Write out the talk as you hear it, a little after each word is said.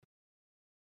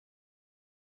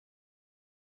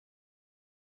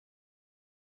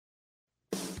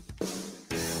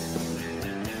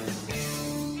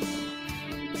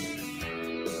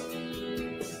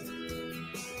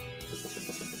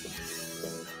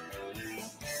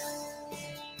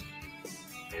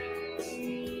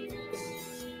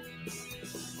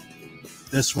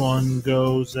This one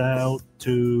goes out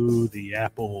to the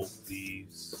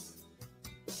Applebee's.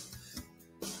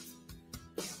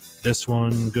 This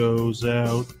one goes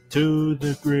out to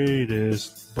the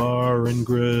greatest bar and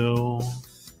grill.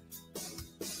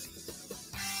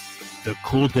 The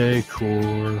cool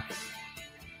decor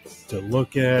to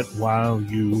look at while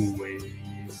you wait.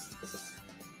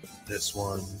 This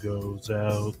one goes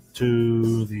out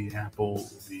to the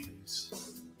Applebee's.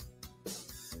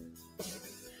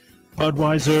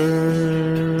 Budweiser.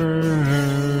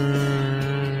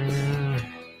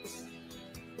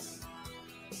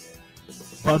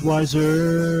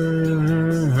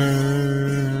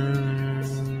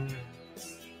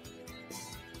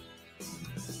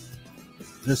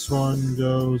 This one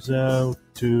goes out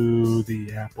to the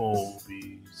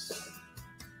Applebee's.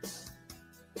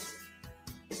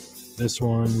 This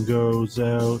one goes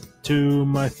out to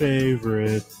my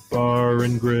favorite bar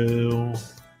and grill.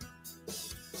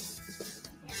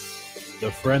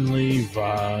 The friendly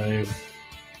vibe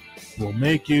will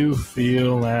make you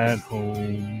feel at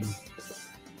home.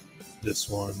 This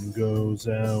one goes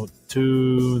out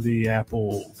to the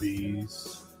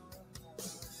Applebee's.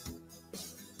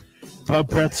 Pub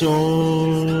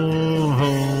pretzels.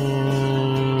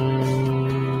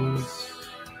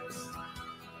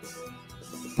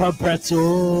 Pub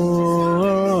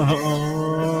pretzels.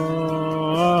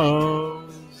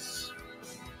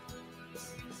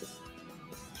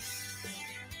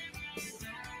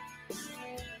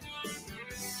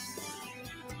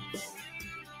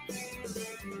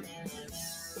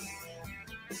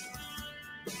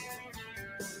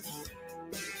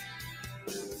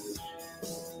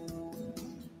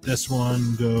 This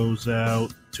one goes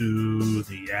out to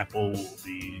the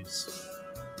Applebee's.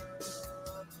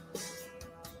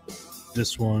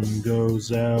 This one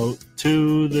goes out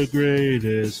to the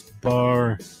greatest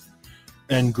bar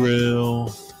and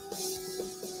grill.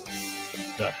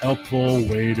 The helpful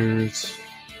waiters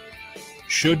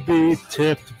should be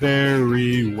tipped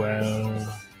very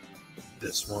well.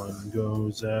 This one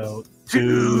goes out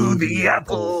to the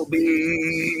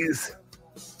Applebee's.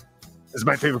 This is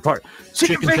my favorite part.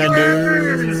 Chicken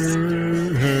tenders.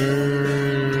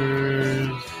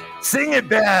 Sing it,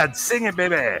 Bad. Sing it,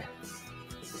 baby.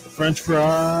 French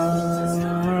fries.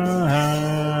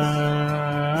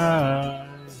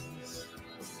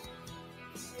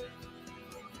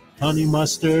 Honey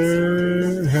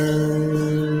mustard.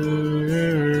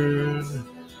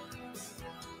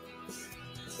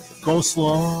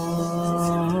 Coleslaw.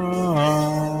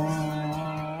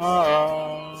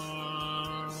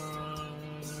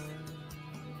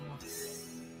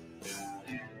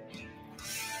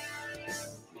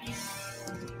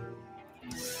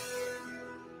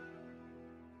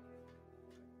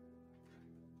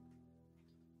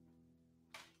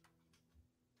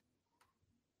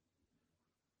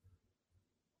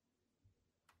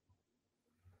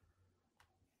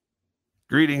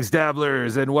 Greetings,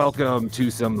 dabblers, and welcome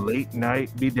to some late night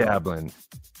BeDabbling.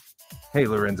 Hey,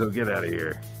 Lorenzo, get out of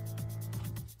here.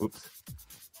 Oops.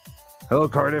 Hello,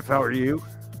 Cardiff. How are you?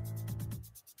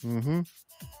 Mm-hmm.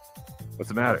 What's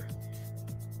the matter?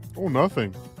 Oh,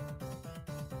 nothing.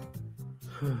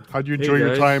 How'd you enjoy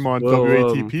your time on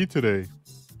WATP today?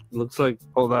 Looks like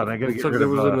Hold on, I gotta get rid there of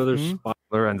was another spot.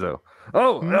 Lorenzo.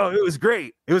 Oh, no, it was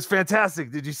great. It was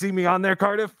fantastic. Did you see me on there,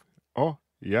 Cardiff? Oh,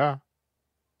 yeah.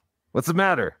 What's the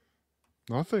matter?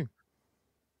 Nothing.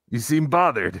 You seem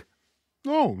bothered.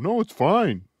 No, it's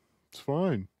fine. It's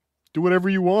fine. Do whatever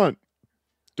you want.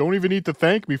 Don't even need to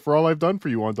thank me for all I've done for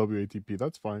you on WATP.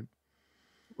 That's fine.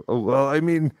 Oh, well, I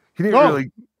mean, he didn't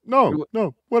really. No,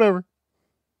 whatever.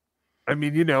 I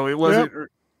mean, you know, it wasn't. Yep.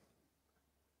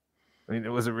 I mean,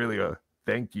 it wasn't really a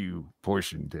thank you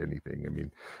portion to anything. I mean,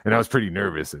 and I was pretty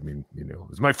nervous. I mean, you know, it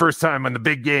was my first time on the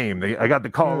big game. I got the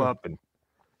call up, and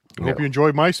I hope you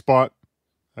enjoyed my spot.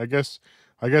 I guess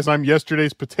I'm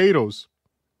yesterday's potatoes.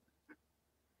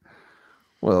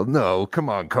 Well, no, come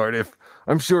on, Cardiff.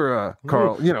 I'm sure,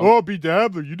 Carl, you know. Oh,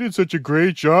 BeDabbler, you did such a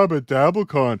great job at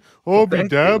DabbleCon. Oh,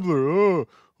 BeDabbler,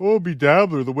 oh,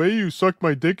 BeDabbler, the way you sucked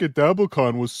my dick at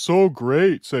DabbleCon was so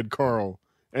great, said Carl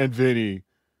and Vinny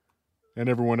and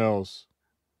everyone else.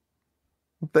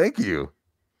 Thank you.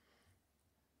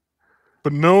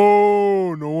 But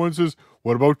no one says,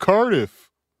 what about Cardiff?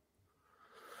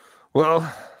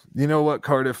 Well, you know what,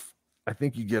 Cardiff? I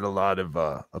think you get a lot of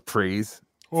praise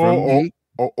from me.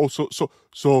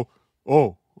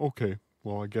 Okay.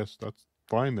 Well, I guess that's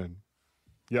fine then.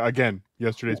 Yeah, again,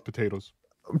 yesterday's potatoes.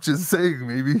 I'm just saying,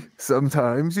 maybe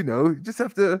sometimes, you know, you just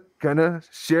have to kind of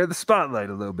share the spotlight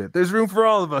a little bit. There's room for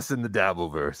all of us in the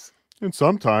Dabbleverse. And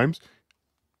sometimes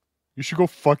you should go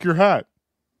fuck your hat.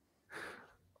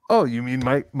 Oh, you mean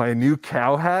my new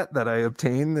cow hat that I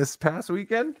obtained this past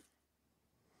weekend?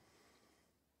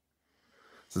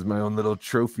 This is my own little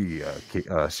trophy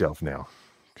shelf now.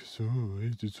 So I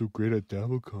did so great at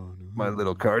DabbleCon. My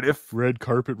little Cardiff. Red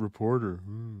carpet reporter. Look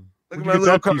Where'd at my you get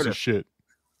little that piece of shit?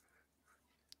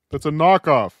 That's a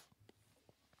knockoff.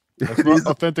 That's not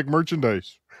authentic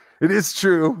merchandise. It is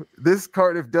true. This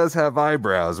Cardiff does have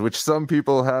eyebrows, which some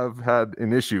people have had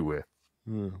an issue with.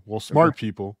 Well, smart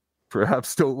people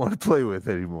perhaps don't want to play with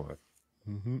anymore.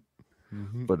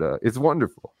 But it's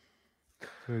wonderful.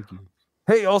 Thank you.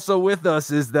 Hey, also with us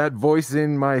is that voice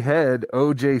in my head,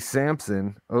 OJ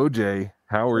Sampson. OJ,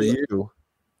 how are you?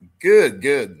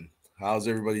 Good. How's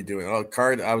everybody doing? Oh,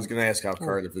 I was going to ask how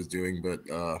Cardiff is doing, but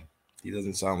he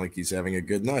doesn't sound like he's having a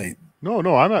good night. No,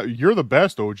 you're the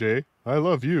best, OJ. I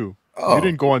love you. Oh. You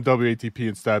didn't go on WATP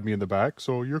and stab me in the back,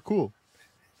 so you're cool.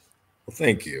 Well,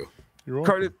 thank you. You're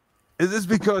welcome. Cardiff, is this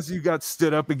because you got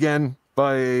stood up again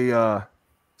by a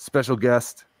special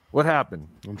guest? What happened?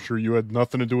 I'm sure you had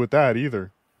nothing to do with that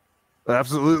either.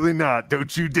 Absolutely not.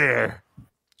 Don't you dare.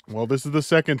 Well, this is the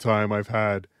second time I've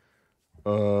had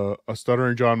a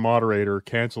Stuttering John moderator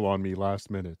cancel on me last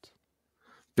minute.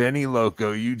 Benny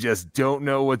Loco, you just don't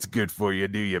know what's good for you,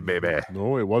 do you, baby?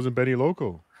 No, it wasn't Benny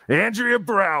Loco. Andrea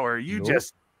Brower, you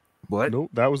just... What?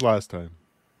 Nope, that was last time.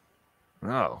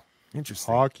 Oh,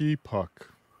 interesting. Hockey puck.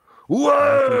 Whoa!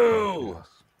 Hockey puck, yes.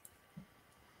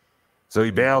 So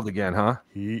he bailed again, huh?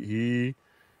 He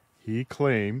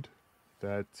claimed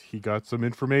that he got some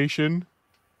information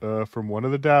from one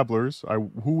of the dabblers,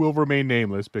 who will remain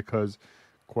nameless because,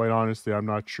 quite honestly, I'm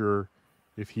not sure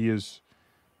if he is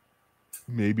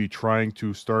maybe trying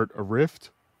to start a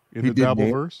rift in the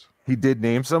Dabbleverse. He did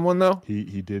name someone, though?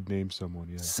 He did name someone,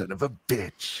 yes. Son of a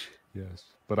bitch. Yes,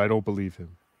 but I don't believe him.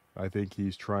 I think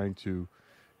he's trying to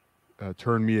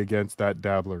turn me against that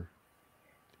dabbler.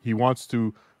 He wants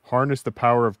to harness the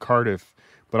power of Cardiff,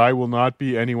 but I will not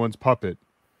be anyone's puppet.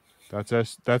 That's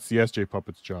the SJ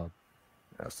Puppet's job.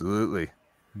 Absolutely.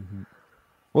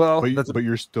 Well, but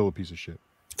you're still a piece of shit.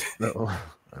 No,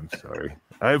 I'm sorry.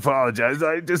 I apologize.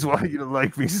 I just want you to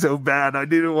like me so bad. I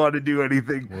didn't want to do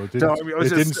anything. Well,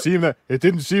 it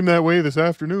didn't seem that way this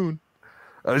afternoon.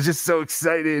 I was just so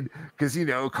excited because,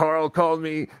 Carl called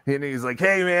me and he's like,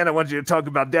 hey, man, I want you to talk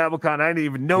about DabbleCon. I didn't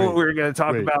even know what we were going to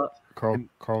talk about.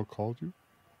 Carl called you?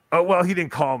 Oh, well, he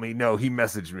didn't call me. No, he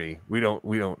messaged me. We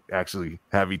don't actually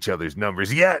have each other's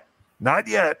numbers yet. Not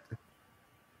yet.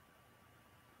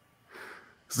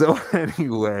 So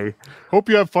anyway. Hope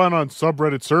you have fun on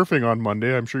subreddit surfing on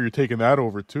Monday. I'm sure you're taking that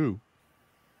over too.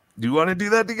 Do you want to do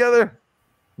that together?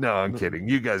 No, I'm kidding.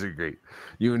 You guys are great.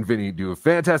 You and Vinny do a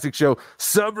fantastic show.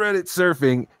 Subreddit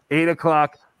surfing, 8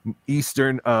 o'clock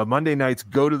Eastern, Monday nights.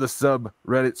 Go to the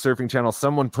subreddit surfing channel.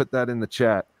 Someone put that in the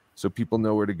chat so people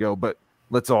know where to go. But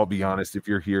let's all be honest. If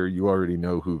you're here, you already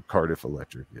know who Cardiff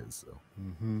Electric is. So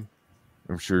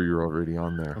I'm sure you're already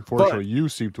on there. Unfortunately, you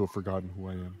seem to have forgotten who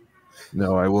I am.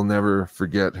 No, I will never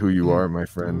forget who you are, my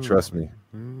friend. Trust me.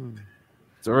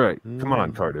 It's all right. Come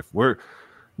on, Cardiff. We're,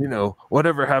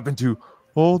 whatever happened to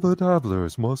all the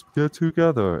dabblers must get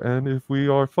together, and if we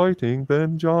are fighting,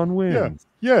 then John wins.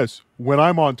 Yeah. Yes, when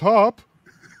I'm on top.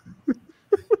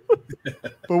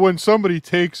 But when somebody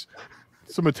takes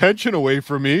some attention away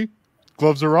from me,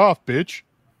 gloves are off, bitch.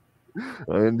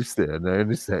 I understand,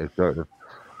 Cardiff.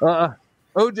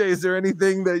 OJ, is there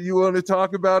anything that you want to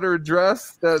talk about or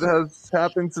address that has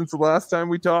happened since the last time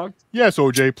we talked? Yes,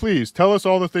 OJ, please. Tell us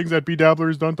all the things that BeDabbler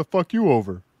has done to fuck you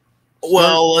over.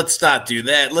 Well, let's not do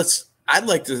that. I'd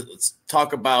like to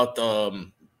talk about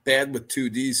Bad with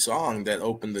 2D's song that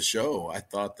opened the show. I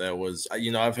thought that was,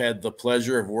 I've had the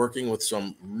pleasure of working with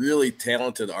some really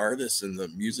talented artists in the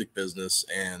music business,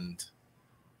 and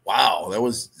wow, that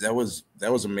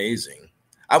was amazing.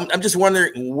 I'm just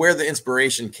wondering where the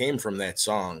inspiration came from that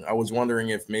song. I was wondering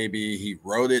if maybe he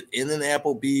wrote it in an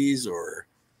Applebee's or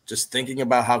just thinking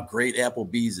about how great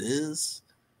Applebee's is.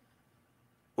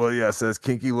 Well, yes, as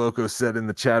Kinky Loco said in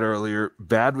the chat earlier,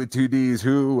 Bad with 2Ds,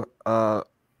 who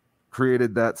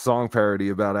created that song parody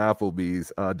about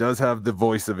Applebee's, does have the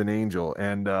voice of an angel.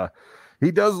 And he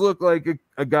does look like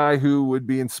a guy who would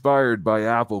be inspired by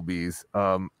Applebee's.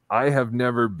 I have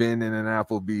never been in an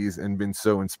Applebee's and been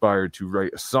so inspired to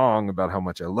write a song about how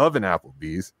much I love an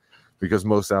Applebee's, because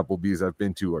most Applebee's I've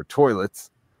been to are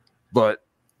toilets. But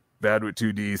Bad with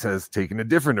 2Ds has taken a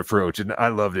different approach, and I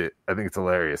loved it. I think it's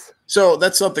hilarious. So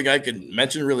that's something I could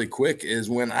mention really quick is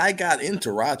when I got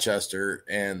into Rochester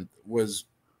and was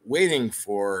waiting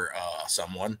for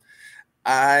someone,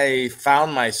 I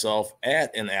found myself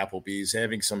at an Applebee's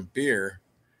having some beer.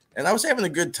 And I was having a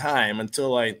good time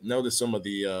until I noticed some of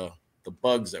the the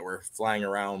bugs that were flying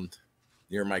around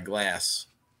near my glass.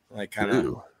 I kind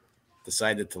of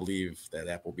decided to leave that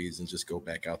Applebee's and just go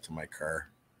back out to my car.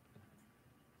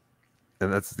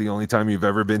 And that's the only time you've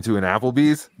ever been to an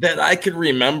Applebee's? That I can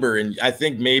remember. And I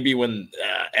think maybe when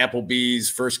Applebee's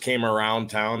first came around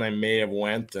town, I may have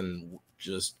went and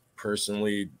just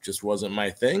personally just wasn't my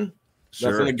thing.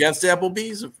 Sure. Nothing against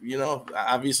Applebee's. You know,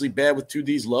 obviously Bad with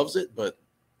 2Ds loves it. But,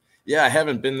 yeah, I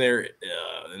haven't been there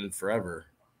in forever.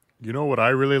 You know what I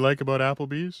really like about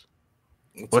Applebee's?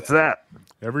 What's that?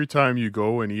 Every time you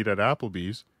go and eat at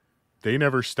Applebee's, they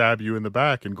never stab you in the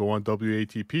back and go on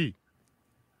WATP.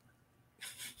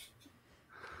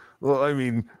 Well, I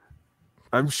mean,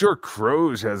 I'm sure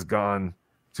Croge has gone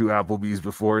to Applebee's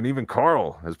before, and even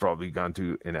Carl has probably gone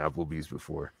to an Applebee's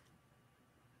before.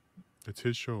 It's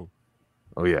his show.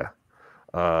 Oh, yeah.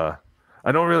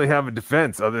 I don't really have a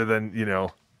defense other than, you know,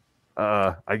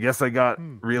 I guess I got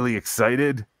really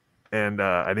excited, and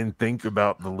I didn't think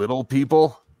about the little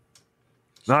people.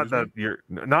 Not that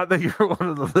you're one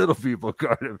of the little people,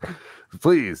 Carter.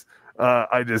 Please.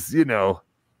 I just, you know,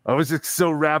 I was just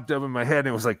so wrapped up in my head. And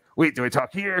it was like, wait, do I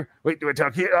talk here? Wait, do I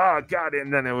talk here? Oh, God.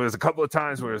 And then it was a couple of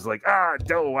times where it was like,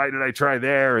 why did I try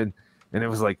there? And it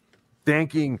was like,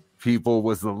 thanking people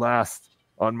was the last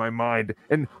on my mind.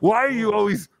 And why are you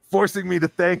always forcing me to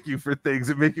thank you for things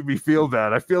and making me feel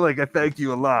bad? I feel like I thank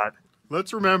you a lot.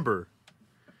 Let's remember,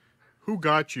 who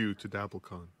got you to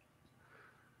DabbleCon?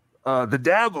 The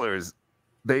Dabblers.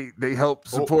 They help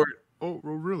support. Oh,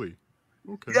 really?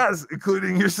 Okay. Yes,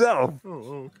 including yourself.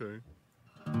 Oh, okay.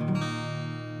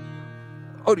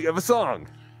 Oh, do you have a song?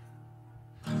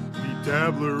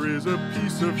 BeDabbler is a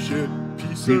piece of shit.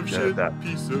 Piece of shit.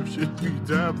 Piece of shit.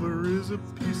 BeDabbler is a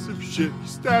piece of shit. He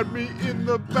stabbed me in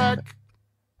the back.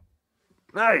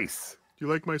 Nice. Do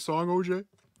you like my song, OJ?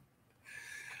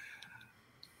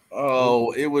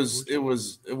 Oh, it was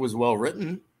well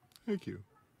written. Thank you.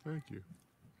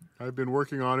 I've been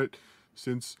working on it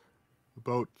since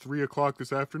about 3:00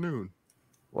 this afternoon.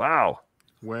 Wow.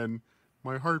 When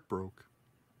my heart broke.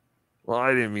 Well,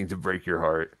 I didn't mean to break your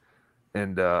heart.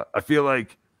 And I feel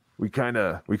like we kind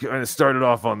of started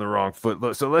off on the wrong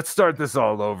foot. So let's start this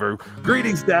all over.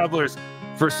 Greetings, Dabblers,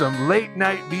 for some late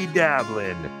night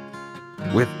BeDabbling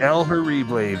with El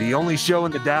Horrible, the only show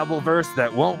in the Dabbleverse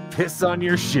that won't piss on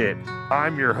your shit.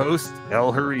 I'm your host,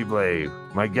 El Horrible.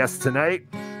 My guest tonight,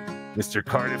 Mr.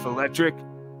 Cardiff Electric,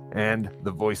 and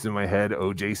the voice in my head,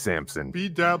 OJ Sampson.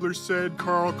 BeDabbler said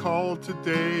Carl called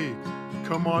today.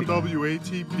 Come on,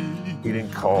 WATP. He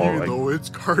didn't call. Even though it's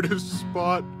Cardiff's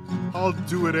spot, I'll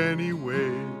do it anyway.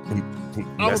 He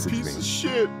I'm a piece of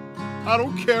shit. I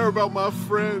don't care about my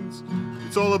friends.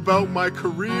 It's all about my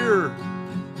career.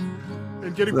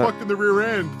 And getting fucked in the rear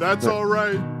end. That's all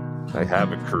right. I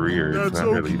have a career. That's it's not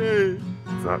okay. Really,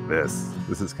 it's not this.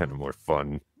 This is kind of more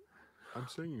fun. I'm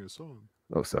singing a song.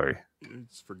 Oh, sorry.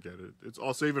 Forget it.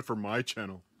 I'll save it for my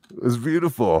channel. It was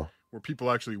beautiful. Where people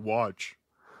actually watch.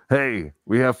 Hey,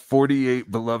 we have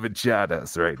 48 beloved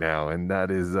chatters right now, and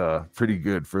that is pretty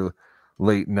good for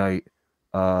late night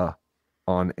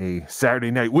on a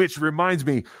Saturday night, which reminds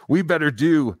me, we better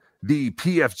do the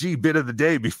PFG bit of the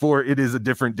day before it is a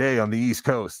different day on the East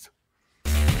Coast.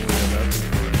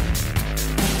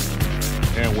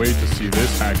 Can't wait to see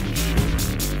this hacky shit.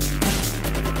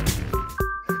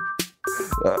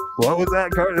 What was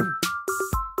that, Carter?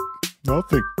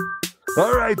 Nothing.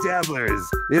 All right, Dabblers,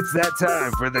 it's that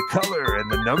time for the color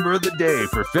and the number of the day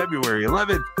for February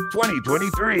 11th,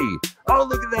 2023. Oh,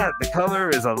 look at that. The color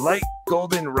is a light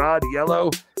golden rod yellow.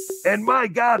 And my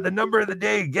God, the number of the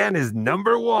day again is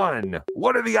number 1.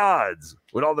 What are the odds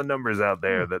with all the numbers out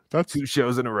there? That's 2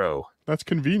 shows in a row. That's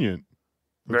convenient.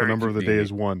 Very the number convenient. Of the day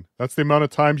is 1. That's the amount of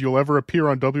times you'll ever appear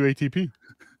on WATP.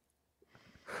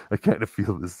 I kind of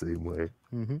feel the same way.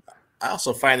 Mm-hmm. I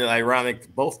also find it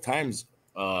ironic both times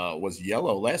was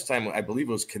yellow. Last time, I believe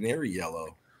it was canary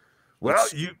yellow. Well,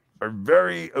 you are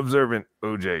very observant,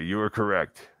 OJ. You are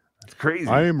correct. It's crazy.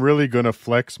 I am really going to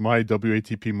flex my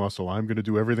WATP muscle. I'm going to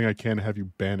do everything I can to have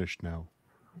you banished now.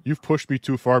 You've pushed me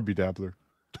too far, BeDabbler.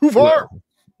 Too far! Well,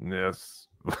 yes.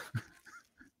 I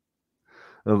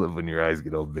love when your eyes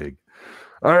get all big.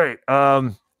 All right.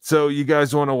 So you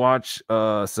guys want to watch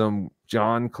some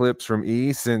John clips from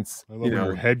E since I love when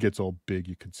your head gets all big,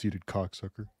 you conceited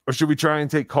cocksucker. Or should we try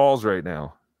and take calls right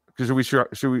now? Because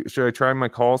should I try my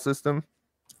call system?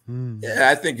 Yeah,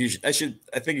 I think you should.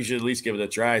 I think you should at least give it a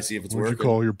try, see if it's working. Would you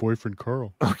call your boyfriend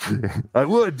Carl? Okay, I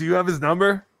would. Do you have his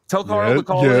number? Tell Carl to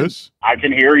call. Yes, I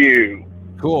can hear you.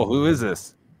 Cool. Who is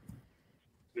this?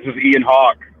 This is Ian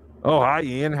Hawk. Oh, hi,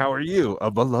 Ian. How are you? A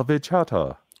beloved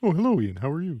chatter. Oh, hello, Ian. How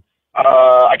are you?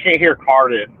 I can't hear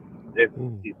Cardiff. if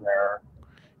he's there.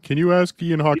 Can you ask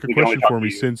Ian Hawk a We can only question talk for to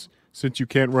me, you. since you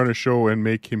can't run a show and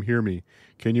make him hear me?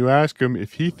 Can you ask him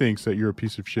if he thinks that you're a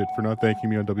piece of shit for not thanking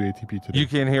me on WATP today? You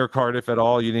can't hear Cardiff at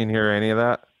all. You didn't hear any of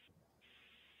that.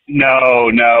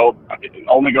 No,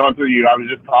 only going through you. I was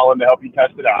just calling to help you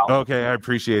test it out. Okay, I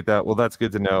appreciate that. Well, that's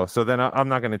good to know. So then I'm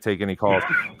not going to take any calls.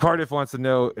 Cardiff wants to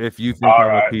know if you think All I'm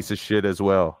right. a piece of shit as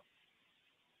well.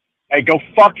 Hey, go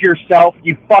fuck yourself,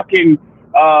 you fucking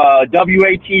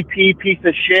WATP piece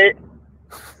of shit.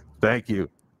 Thank you.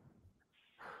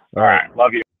 All right,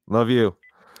 love you. Love you.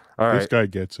 All This right. guy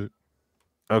gets it.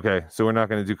 Okay, so we're not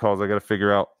going to do calls. I got to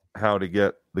figure out how to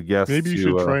get the guests. Maybe you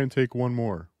should try and take one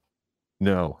more.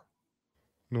 No.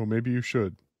 No, maybe you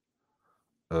should.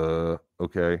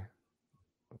 Okay.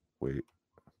 Wait.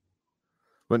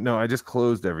 But no, I just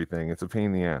closed everything. It's a pain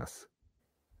in the ass.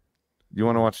 You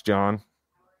want to watch John?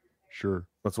 Sure.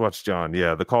 Let's watch John.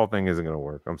 Yeah, the call thing isn't going to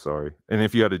work. I'm sorry. And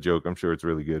if you had a joke, I'm sure it's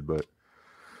really good, but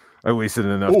I wasted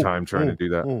enough time trying to do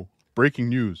that. Oh, breaking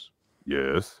news.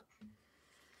 Yes.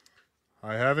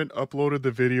 I haven't uploaded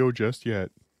the video just yet,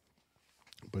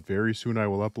 but very soon I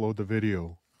will upload the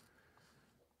video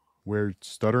where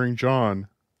Stuttering John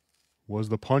was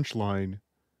the punchline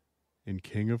in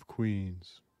King of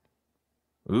Queens.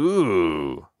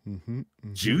 Ooh. Mm-hmm.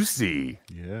 Juicy.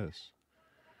 Yes.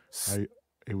 I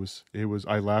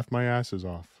laughed my asses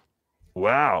off.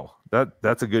 Wow.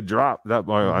 That's a good drop.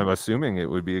 I'm assuming it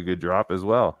would be a good drop as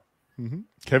well. Mm-hmm.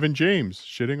 Kevin James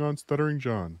shitting on Stuttering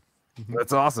John. Mm-hmm.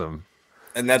 That's awesome.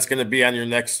 And that's going to be on your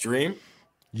next stream?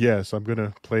 Yes, I'm going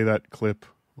to play that clip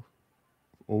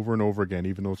over and over again,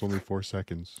 even though it's only 4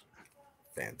 seconds.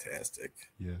 Fantastic.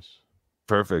 Yes.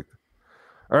 Perfect.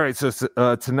 All right. So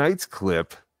tonight's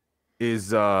clip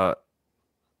is, I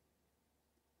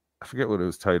forget what it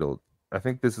was titled. I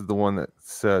think this is the one that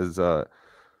says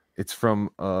it's from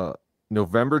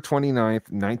November 29th,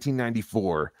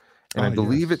 1994. And I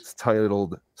believe it's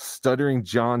titled Stuttering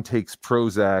John Takes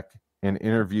Prozac and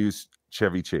Interviews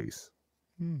Chevy Chase.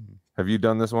 Have you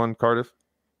done this one, Cardiff?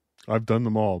 I've done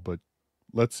them all, but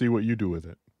let's see what you do with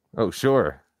it. Oh,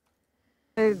 sure.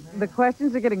 The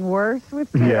questions are getting worse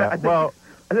with you. Yeah, well,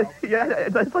 yeah,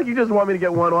 it's like you just want me to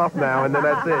get one off now, and then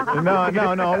that's it. No,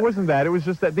 it wasn't that. It was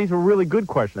just that these were really good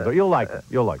questions. You'll like it.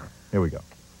 You'll like it. Here we go.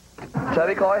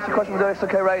 Chevy, can I ask you a question from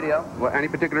WXOK Radio? What, any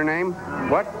particular name?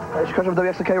 What? Ask you a question from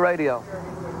WXOK Radio.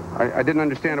 I didn't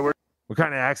understand a word. What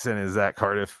kind of accent is that,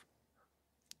 Cardiff?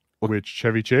 Which,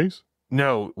 Chevy Chase?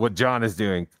 No, what John is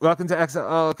doing. Welcome to X.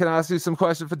 Oh, can I ask you some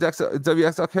questions for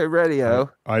WXOK Radio?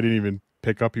 I didn't even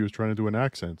pick up he was trying to do an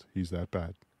accent. He's that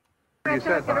bad. You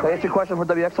said. Can I ask you a question from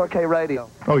WXOK Radio?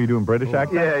 Oh, you're doing British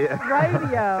accent? Yeah.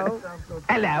 Radio.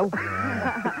 Hello.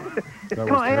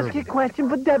 Can I ask you a question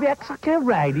for WXOK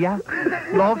Radio?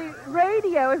 Love?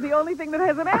 Radio is the only thing that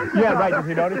has an accent. Yeah, right. Did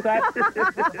you notice that?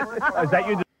 Is that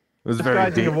you? It was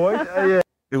disguising your voice? Yeah.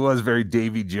 It was very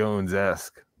Davy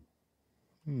Jones-esque.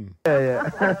 Yeah.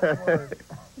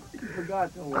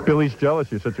 Billy's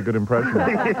jealous. You're such a good impression. Can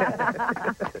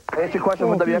I ask you a question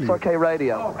from WXOK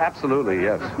Radio? Absolutely,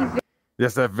 yes.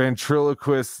 Yes, that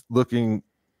ventriloquist-looking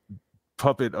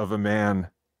puppet of a man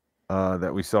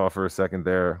that we saw for a second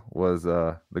there was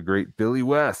the great Billy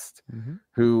West,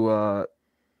 who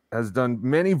has done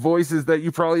many voices that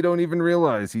you probably don't even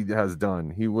realize he has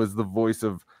done. He was the voice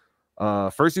of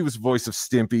first he was the voice of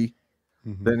Stimpy,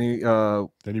 then he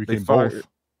became both.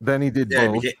 Then he did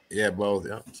both. Both.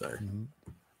 Yeah, sorry.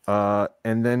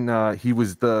 And then he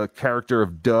was the character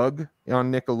of Doug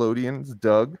on Nickelodeon's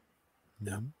Doug.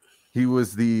 Yeah. He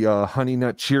was the Honey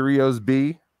Nut Cheerios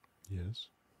bee. Yes.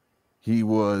 He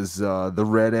was the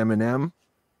red M&M.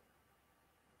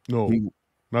 No,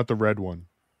 not the red one.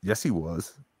 Yes, he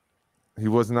was. He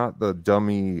was not the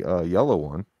dummy yellow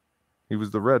one. He was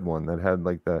the red one that had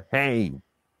like the, hey,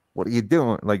 what are you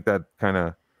doing? Like that kind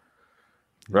of,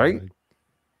 right?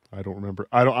 I don't remember.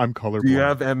 I'm colorblind. Do you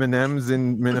have M&Ms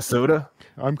in Minnesota?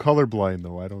 I'm colorblind,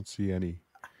 though. I don't see any.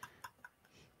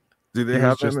 Do they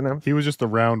have M&Ms? He was just the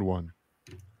round one.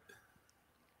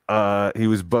 He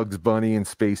was Bugs Bunny in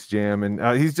Space Jam, and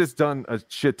he's just done a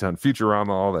shit ton. Futurama,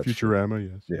 all that. Futurama,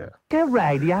 yes. Yeah. Good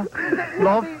radio.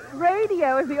 Love?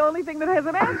 Radio is the only thing that has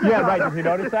an accent. Yeah, right. Did you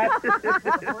notice that?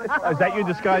 Is that you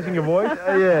disguising your voice?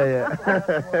 Yeah.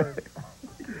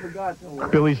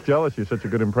 Billy's jealous. You're such a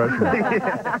good impression. Can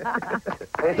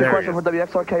I ask you a question from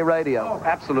WXOK Radio?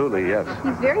 Absolutely, yes.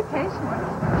 He's very patient.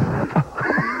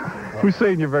 Who's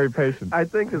saying you're very patient? I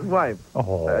think his wife.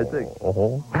 Oh. I think.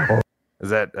 Is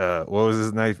that what was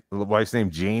his wife's name?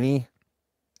 Janie?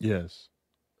 Yes.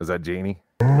 Is that Janie?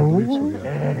 I believe so,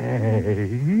 yeah.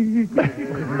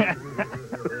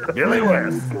 Billy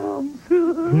West.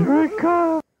 Here it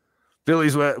comes.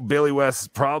 Billy West's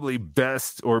probably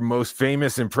best or most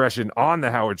famous impression on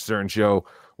the Howard Stern show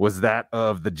was that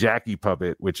of the Jackie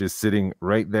puppet, which is sitting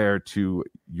right there to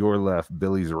your left,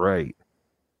 Billy's right,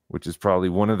 which is probably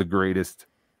one of the greatest.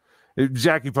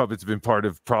 Jackie puppet's been part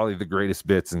of probably the greatest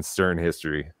bits in Stern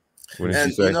history.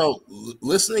 And you know,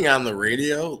 listening on the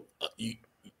radio,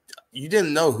 you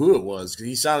didn't know who it was because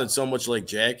he sounded so much like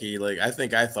Jackie. Like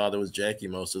I thought it was Jackie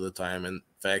most of the time. In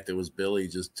fact, it was Billy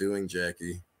just doing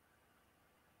Jackie.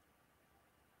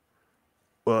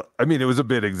 Well, I mean, it was a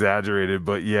bit exaggerated,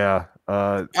 but yeah.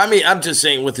 I mean, I'm just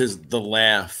saying with the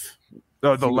laugh.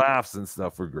 Oh, the laughs and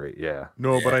stuff were great. Yeah.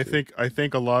 No, but I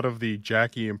think a lot of the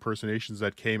Jackie impersonations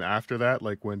that came after that,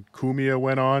 like when Cumia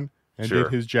went on and did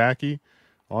his Jackie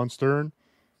on Stern,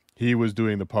 he was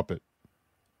doing the puppet.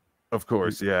 Of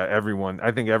course, yeah.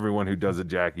 I think everyone who does a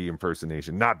Jackie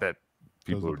impersonation, not that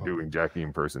people are doing Jackie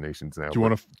impersonations now. Do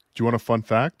you want a fun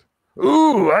fact?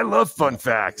 Ooh, I love fun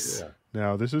facts. Yeah.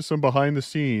 Now, this is some behind the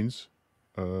scenes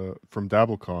from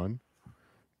DabbleCon,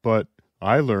 but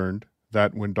I learned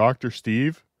that when Dr.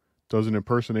 Steve does an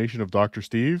impersonation of Dr.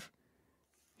 Steve,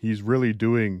 he's really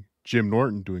doing Jim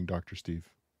Norton doing Dr.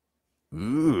 Steve.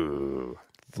 Ooh.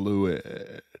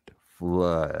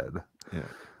 Flood. Yeah.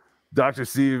 Dr.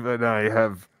 Steve and I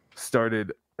have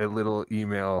started a little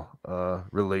email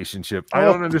relationship. I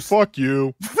don't understand. Fuck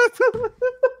you.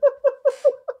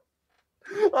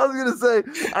 I was going to say,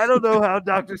 I don't know how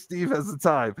Dr. Steve has the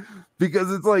time because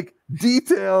it's like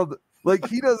detailed. Like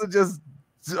he doesn't just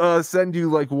send you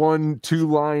like 1-2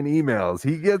 line emails.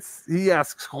 He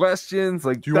asks questions.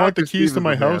 Like, do you want the keys to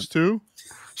my house too?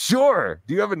 Sure.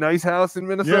 Do you have a nice house in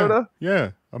Minnesota?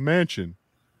 Yeah, a mansion.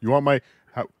 You want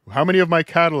how many of my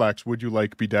Cadillacs would you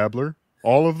like, BeDabbler?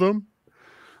 All of them?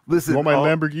 Listen, you want my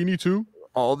Lamborghini too?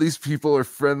 All these people are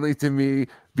friendly to me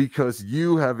because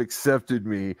you have accepted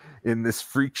me in this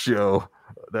freak show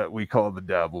that we call the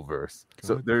Dabbleverse.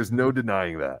 So there's no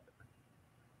denying that.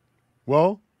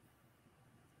 Well,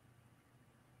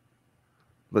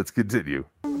 let's continue.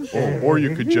 Or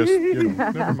you could just,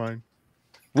 never mind.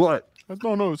 What?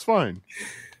 No, it's fine.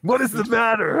 What is the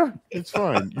matter? It's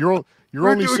fine. You're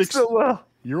only 16. So well.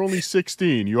 You're only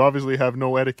 16. You obviously have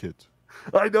no etiquette.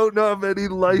 I don't have any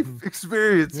life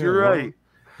experience. You're right.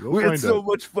 We had so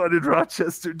much fun in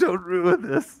Rochester. Don't ruin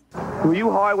this. Were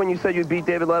you high when you said you beat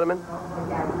David Letterman?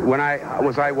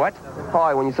 Was I what?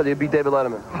 High when you said you beat David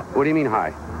Letterman. What do you mean high?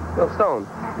 No, stoned.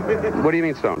 What do you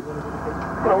mean stoned?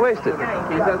 No, wasted.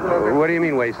 What do you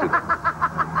mean wasted?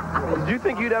 Did you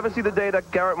think you'd ever see the day that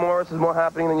Garrett Morris is more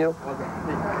happening than you?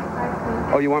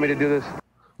 Oh, you want me to do this?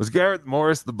 Was Garrett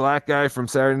Morris the black guy from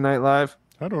Saturday Night Live?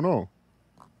 I don't know.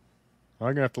 I'm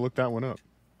going to have to look that one up.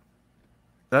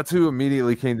 That's who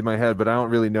immediately came to my head, but I don't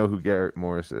really know who Garrett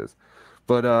Morris is.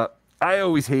 But I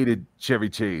always hated Chevy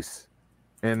Chase,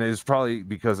 and it's probably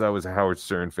because I was a Howard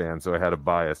Stern fan, so I had a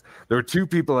bias. There were two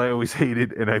people I always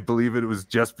hated, and I believe it was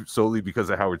just solely because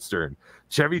of Howard Stern.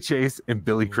 Chevy Chase and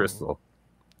Billy Crystal.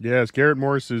 Yes, Garrett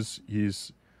Morris he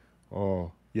was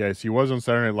on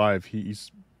Saturday Night Live. He's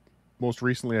most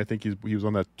recently, I think he was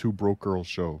on that Two Broke Girls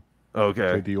show.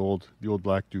 Okay. Like the old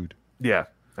black dude. Yeah,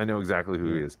 I know exactly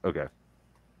who he is. Okay.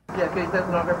 Yeah, can you send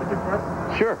an autograph picture for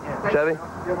us? Sure. Chevy?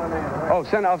 Oh,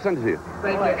 I'll send it to you.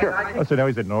 Thank you. Sure. Oh, so now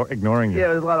he's ignoring you. Yeah,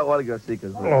 there's a lot of autograph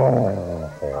seekers. All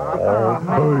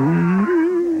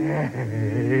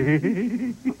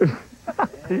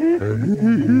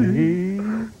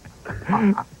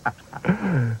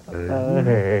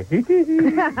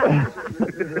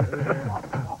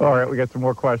right, we got some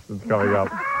more questions coming up.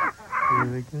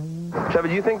 Chevy,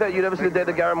 do you think that you'd ever see the day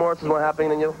that Garrett Morris is more happening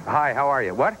than you? Hi, how are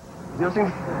you? What? Do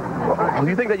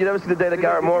you think that you'd ever see the day that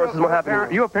Garrett Morris is more happening than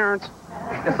you? You have parents?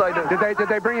 Yes, I do. Did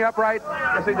they bring you up right?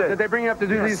 Yes, they did. Did they bring you up to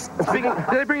do these? Did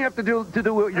they bring you up to do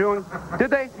what you're doing? Did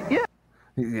they? Yeah.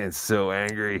 He gets so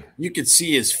angry. You could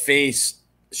see his face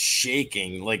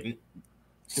shaking, like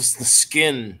just the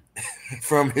skin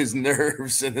from his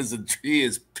nerves, and he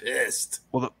is pissed.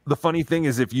 Well, the funny thing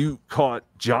is, if you caught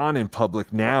John in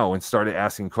public now and started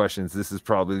asking questions, this is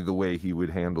probably the way he would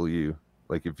handle you.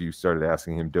 Like if you started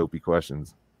asking him dopey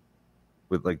questions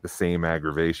with like the same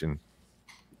aggravation.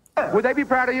 Would they be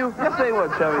proud of you? Yes, they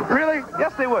would, Chevy. Really?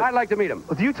 Yes, they would. I'd like to meet them.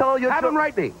 Do you tell your Have them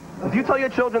write me. Do you tell your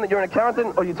children that you're an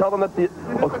accountant, or you tell them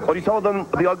or you tell them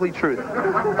the ugly truth?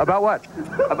 About what?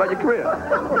 About your career.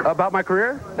 About my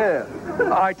career? Yeah.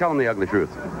 I tell them the ugly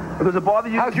truth. Does it bother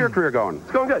you? How's your career going?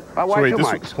 It's going good. Why two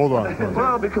mics? Hold on.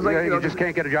 Well, because you just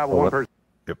can't get a job with one person.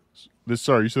 Yep. You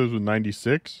said this was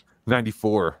 96?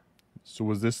 94. So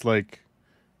was this like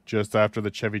just after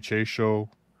the Chevy Chase show?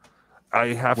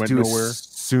 I have went to nowhere?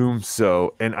 assume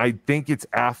so, and I think it's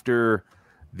after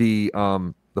the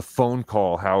phone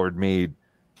call Howard made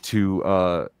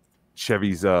to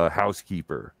Chevy's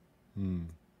housekeeper.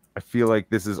 I feel like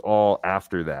this is all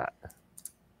after that.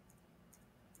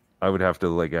 I would have to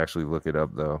like actually look it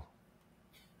up though.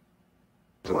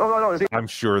 I'm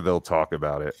sure they'll talk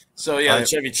about it. So yeah, the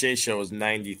Chevy Chase show was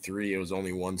 93. It was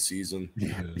only one season.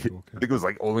 Yeah, I think it was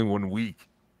like only 1 week.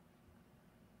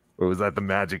 Or was that the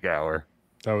Magic Hour?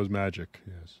 That was Magic,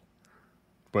 yes.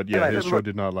 But yeah, his show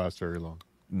did not last very long.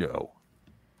 No.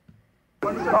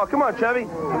 Oh, come on, Chevy.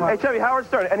 Hey, Chevy, Howard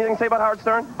Stern. Anything to say about Howard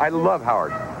Stern? I love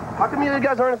Howard. How come you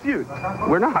guys aren't in a feud?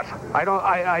 We're not.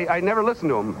 I never listen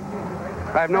to him.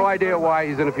 I have no idea why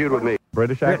he's in a feud with me.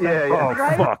 British accent? Oh,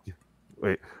 fuck.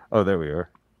 Wait. Oh, there we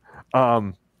are.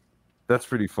 That's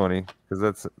pretty funny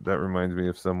because that reminds me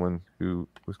of someone who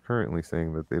was currently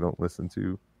saying that they don't listen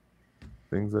to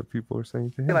things that people are saying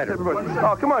to him.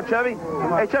 Oh, come on, Chevy.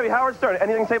 Hey, Chevy, Howard Stern.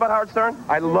 Anything to say about Howard Stern?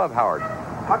 I love Howard.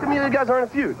 How come you guys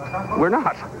aren't in a feud? We're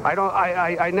not.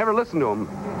 I never listen to him.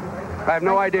 I have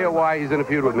no idea why he's in a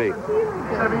feud with me.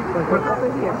 Are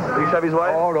you Chevy's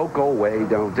wife? Oh, don't go away.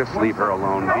 Don't. Just leave her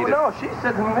alone. Oh, no, she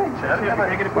said to me, Chevy.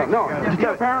 Well, no. Did you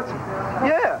have parents?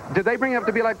 Yeah. Did they bring you up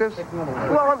to be like this?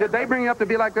 Well, did they bring you up to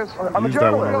be like this? I'm a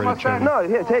journalist. No,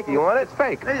 here, take it. You want it? It's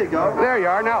fake. There you go. There you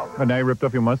are now. Oh, now you ripped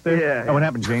off your mustache? Yeah. And what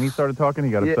happened? Janie started talking?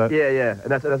 He got upset? Yeah. And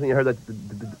that's when you heard that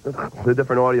the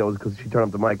different audios because she turned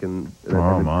up the mic and the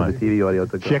TV audio.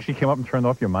 She actually came up and turned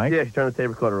off your mic? Yeah, she turned the tape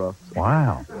recorder off.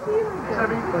 Wow.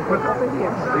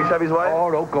 Are you Chevy's wife? Oh,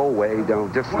 don't go away.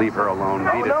 Don't. Just leave her alone.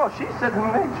 Oh, no, she said to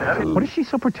me, Chevy. What is she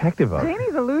so protective of?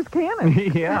 Janie's a loose cannon.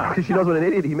 Yeah. Because she knows what an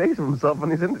idiot he makes of himself on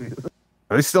these interviews.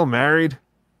 Are they still married?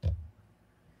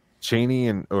 Janie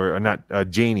and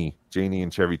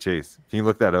Chevy Chase. Can you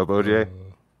look that up, OJ?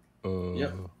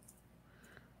 Yep.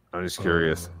 I'm just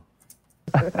curious.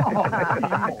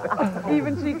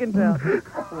 Even she can tell.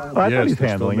 I thought he's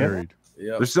handling it.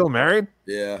 Yep. They're still married?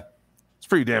 Yeah. It's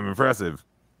pretty damn impressive.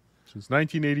 Since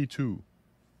 1982.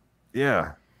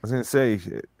 Yeah. I was going to say,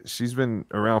 she's been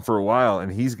around for a while,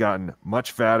 and he's gotten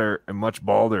much fatter and much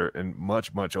balder and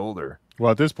much, much older.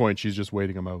 Well, at this point, she's just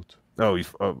waiting him out. Oh,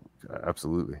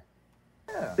 absolutely.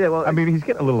 Yeah, well, I mean, he's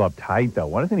getting a little uptight, though.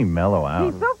 Why doesn't he mellow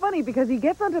out? He's so funny because he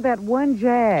gets onto that one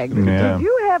jag. Yeah. Did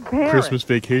you have parents? Christmas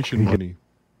vacation money.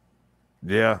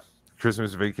 Yeah.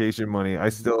 Christmas vacation money. I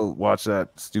still watch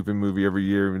that stupid movie every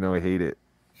year, even though I hate it.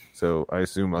 So I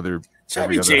assume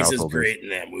Chevy Chase is great in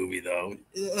that movie, though.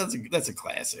 That's a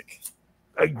classic.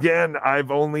 Again, I've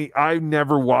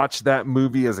never watched that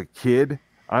movie as a kid.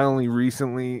 I only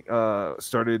recently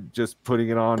started just putting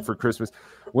it on for Christmas.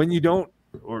 When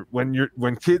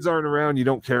kids aren't around, you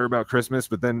don't care about Christmas.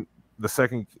 But then the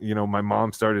second, my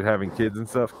mom started having kids and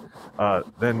stuff,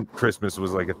 then Christmas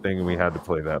was like a thing, and we had to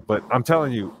play that. But I'm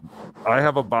telling you, I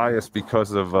have a bias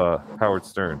because of Howard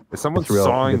Stern. If someone's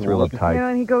sawing real uptight. Yeah,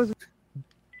 and he goes.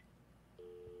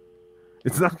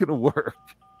 It's not going to work.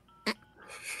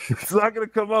 It's not going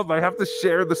to come up. I have to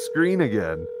share the screen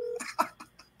again.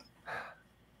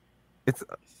 Let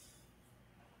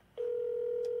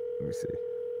me see.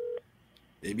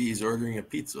 Maybe he's ordering a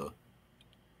pizza.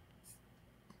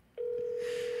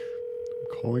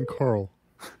 I'm calling Carl.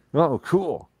 Oh,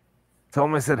 cool. Tell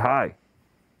him I said hi.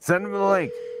 Send him the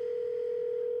link.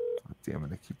 Oh, damn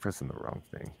it, I keep pressing the wrong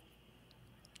thing.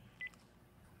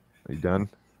 Are you done?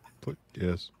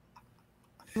 Yes.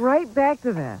 Right back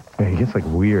to that. Yeah, he gets like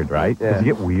weird, right? Yeah. Does he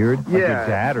get weird? Like Yeah. your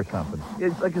dad or something?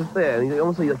 It's like his dad. He's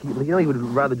almost like he would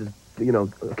rather just,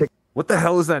 kick. What the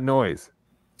hell is that noise?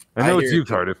 I know it's you,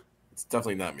 Cardiff. It's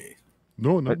definitely not me.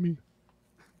 No, not me.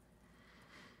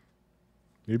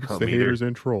 Maybe it's the either. haters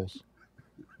and trolls.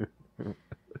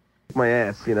 My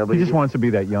ass, but He just wants to be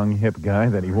that young, hip guy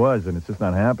that he was, and it's just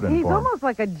not happening He's for him. almost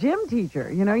like a gym teacher.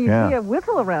 You Yeah. see a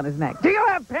whistle around his neck. Do you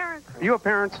have parents? You have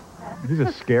parents? He's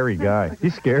a scary guy. He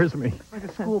scares me. Like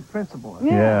a school principal.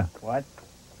 Yeah. What?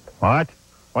 What?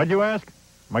 What'd you ask?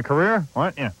 My career?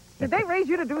 What? Yeah. Did they raise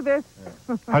you to do this?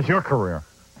 How's your career?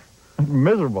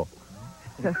 Miserable.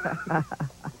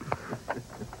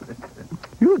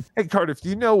 Hey, Cardiff, do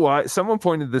you know why? Someone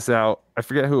pointed this out. I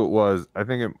forget who it was. I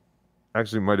think it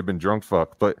actually might have been Drunk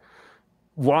Fuck. But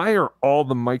why are all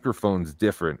the microphones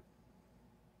different?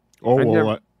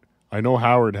 Oh, I know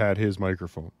Howard had his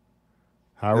microphone.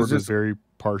 Howard It's was just- very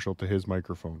partial to his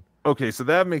microphone. Okay, so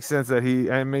that makes sense that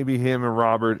maybe him and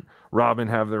Robin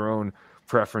have their own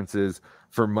preferences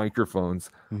for microphones.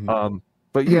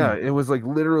 But yeah, it was like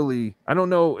literally, I don't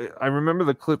know. I remember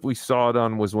the clip we saw it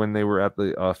on was when they were at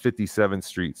the 57th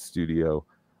Street studio.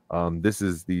 This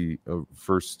is the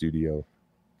first studio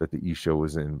that the E Show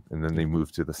was in, and then they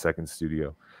moved to the second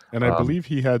studio. And I believe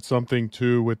he had something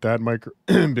too with that micro,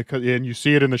 because and you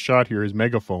see it in the shot here, his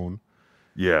megaphone.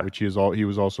 Yeah, which he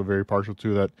was also very partial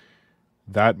to.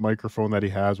 That microphone that he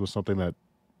has was something that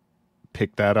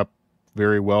picked that up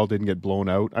very well, didn't get blown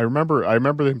out. I remember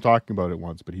him talking about it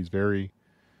once, but he's very,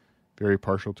 very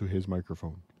partial to his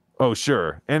microphone. Oh,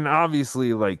 sure. And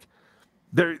obviously, like,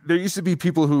 there used to be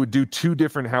people who would do two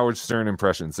different Howard Stern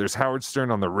impressions. There's Howard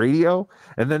Stern on the radio,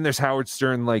 and then there's Howard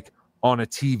Stern, like, on a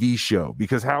TV show,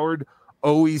 because Howard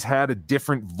always had a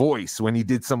different voice when he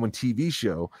did someone TV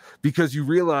show, because you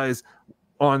realize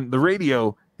on the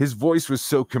radio, his voice was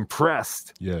so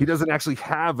compressed. Yes. He doesn't actually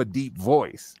have a deep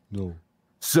voice. No.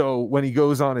 So when he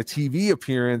goes on a TV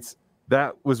appearance,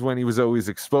 that was when he was always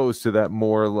exposed to that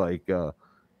more like,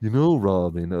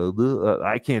 Robin,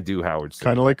 I can't do Howard Stern.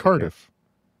 Kind of like Cardiff.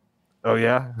 Oh,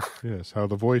 yeah? Yes, how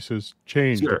the voices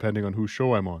change Sure. depending on whose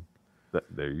show I'm on.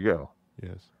 There you go.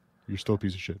 Yes. You're still a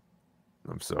piece of shit.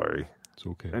 I'm sorry. It's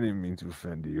okay. I didn't mean to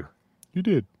offend you. You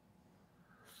did.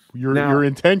 Your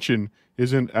intention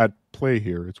isn't at play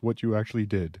here. It's what you actually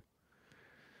did.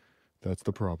 That's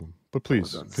the problem. But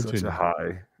please, continue. Such a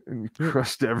high. And you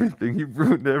crushed everything. You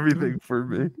ruined everything for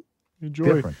me.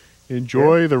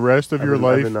 Enjoy the rest of your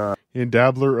life in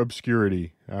dabbler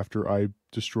obscurity after I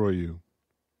destroy you.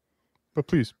 But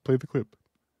please, play the clip.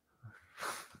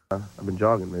 I've been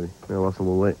jogging, maybe. I lost a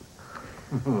little weight.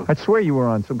 I swear you were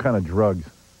on some kind of drugs.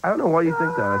 I don't know why you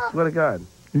think that. I swear to God.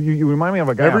 You remind me of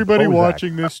a guy. Everybody on Prozac.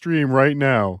 watching this stream right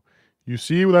now, you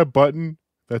see that button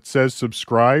that says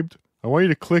subscribed? I want you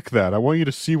to click that. I want you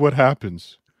to see what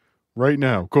happens right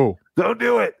now. Go. Don't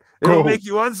do it. It'll make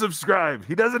you unsubscribe.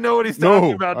 He doesn't know what he's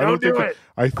talking about. Don't do it.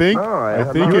 I think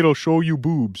it'll show you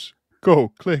boobs. Go,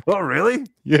 click. Oh, really?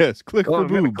 Yes, click for I'm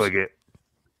gonna boobs. click it.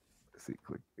 Let's see,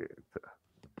 click it.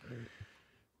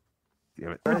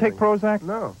 Damn it. You ever take Prozac?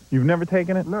 No. You've never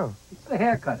taken it? No. It's the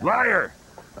haircut. Liar.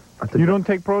 You don't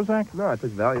take Prozac? No, I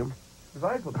took Valium. His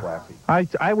eyes look glassy.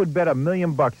 I would bet $1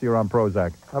 million you're on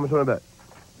Prozac. How much would I bet?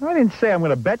 I didn't say I'm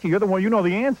going to bet you. You're the one. You know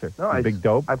the answer. No, you big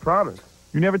dope. I promise.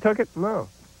 You never took it? No.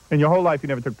 In your whole life, you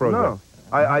never took Prozac? No.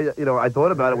 I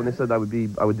thought about it when they said I would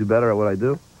do better at what I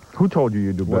do. Who told you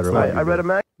you'd do better? I read a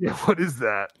mag. Yeah, what is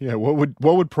that? Yeah, what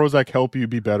would Prozac help you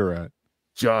be better at?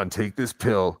 John, take this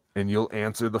pill and you'll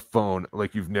answer the phone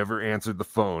like you've never answered the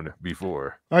phone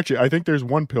before. Actually, I think there's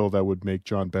one pill that would make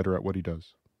John better at what he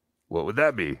does. What would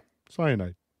that be?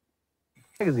 Cyanide.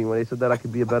 Magazine when they said that I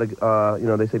could be a better,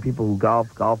 they say people who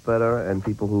golf better and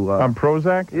people who... On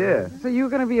Prozac? Yeah. So you're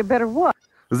going to be a better what?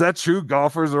 Is that true?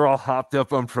 Golfers are all hopped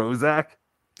up on Prozac?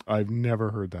 I've never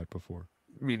heard that before.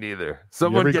 Me neither.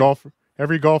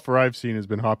 Every golfer I've seen has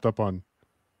been hopped up on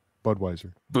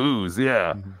Budweiser. Booze,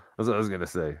 yeah. That's what I was going to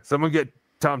say. Someone get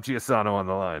Tom Chiasano on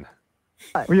the line.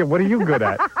 Well, yeah, what are you good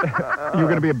at? You're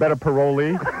going to be a better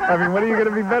parolee? I mean, what are you going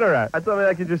to be better at? I thought maybe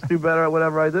I could just do better at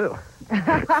whatever I do.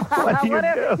 What do you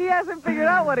do? He hasn't figured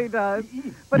out what he does.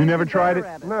 But You he's never tried it?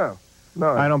 No.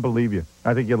 I don't believe you.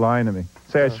 I think you're lying to me.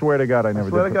 Say, I swear to God, I never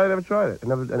did. I swear to God, I never tried it.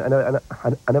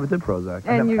 I never did Prozac.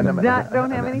 And you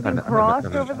don't have anything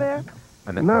crossed over there?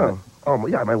 No. Oh,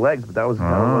 yeah, my legs, but that was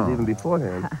even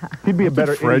beforehand. He'd be a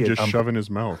better Fred idiot. just shove in his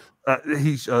mouth.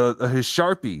 His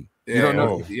Sharpie. Yeah, you don't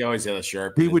know. He always had a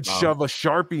Sharpie. He would shove a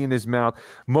Sharpie in his mouth.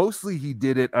 Mostly he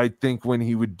did it, I think, when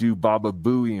he would do Baba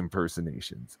Booey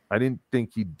impersonations. I didn't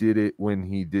think he did it when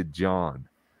he did John.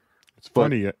 It's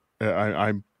funny.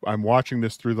 I'm watching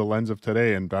this through the lens of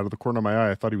today, and out of the corner of my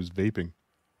eye, I thought he was vaping.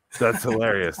 That's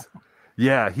hilarious.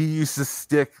 Yeah, he used to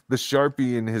stick the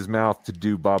Sharpie in his mouth to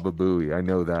do Baba Booey. I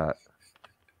know that.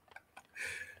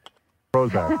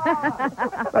 Prozac.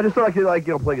 I just thought I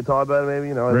could, play guitar better,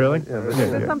 maybe, Really? Is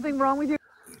there something wrong with you?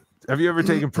 Have you ever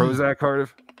taken Prozac,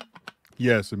 Cardiff?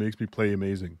 Yes, it makes me play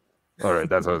amazing. All right,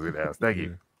 that's what I was going to ask. Thank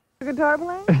you. Guitar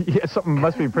playing? Yeah, something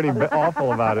must be pretty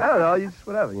awful about it. I don't know, you just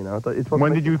whatever,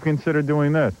 When did you consider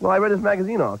doing this? Well, I read this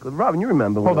magazine article. Robin, you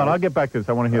remember. Hold on, I'll get back to this.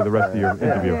 I want to hear the rest of your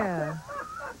interview. Yeah.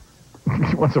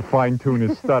 He wants to fine-tune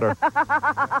his stutter.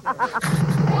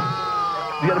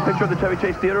 You got a picture of the Chevy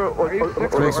Chase Theater? Or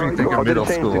makes me think of middle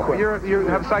school. You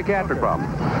have a psychiatric problem.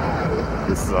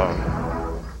 This is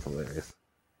hilarious.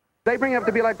 Did they bring you up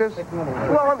to be like this?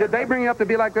 Well, Did they bring you up to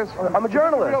be like this? I'm a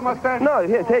journalist. Real mustache? No,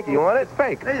 here, take it. You want it? It's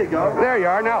fake. There you go. There you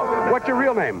are. Now, what's your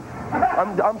real name?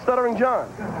 I'm Stuttering John.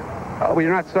 Oh, well,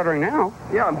 you're not stuttering now.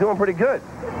 Yeah, I'm doing pretty good.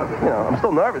 I'm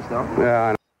still nervous, though.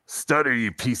 Yeah. Stutter,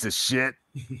 you piece of shit.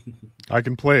 I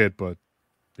can play it, but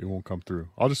it won't come through.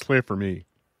 I'll just play it for me.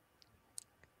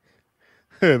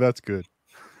 Hey, that's good.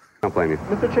 Don't blame you.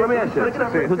 Mr. Chase, let me ask you.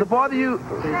 Does it bother you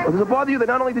that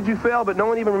not only did you fail, but no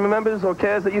one even remembers or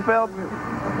cares that you failed?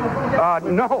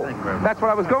 No, that's what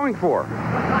I was going for.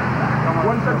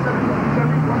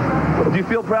 Do you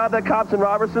feel proud that Cops and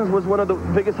Robertsons was one of the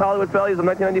biggest Hollywood failures of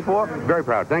 1994? Very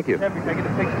proud, thank you. Chevy, can I get a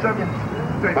picture of you?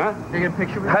 Huh? Can I get a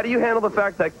picture of you? How do you handle the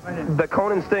fact that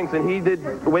Conan stinks and he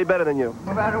did way better than you?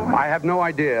 I have no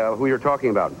idea who you're talking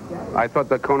about. I thought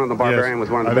that Conan the Barbarian was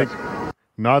one of the best.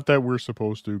 Not that we're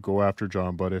supposed to go after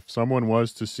John, but if someone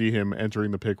was to see him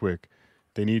entering the Pickwick,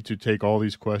 they need to take all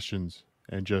these questions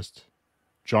and just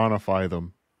Johnify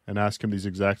them and ask him these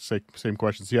exact same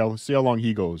questions. See how long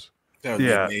he goes. That would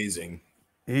be amazing.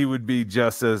 He would be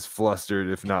just as flustered,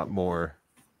 if not more.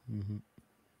 Mm-hmm.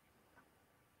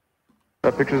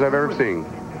 Pictures I've ever seen.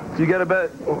 Did you get a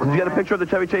picture of the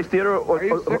Chevy Chase Theater, or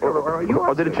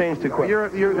did it change too quick?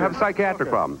 You have psychiatric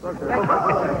problems.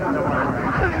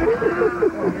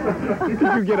 Did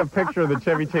you get a picture of the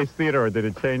Chevy Chase Theater, or did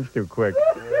it change too quick?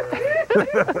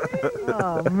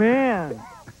 Oh, man.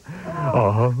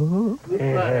 Oh,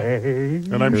 hey.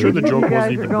 And I'm sure the joke You guys wasn't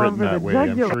are even going written for that the way. I'm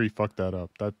jugular. sure he fucked that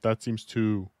up. That seems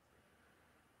too...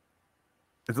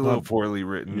 It's a little poorly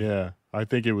written. Yeah,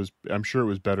 I'm sure it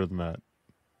was better than that.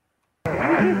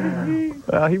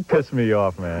 Well, he pissed me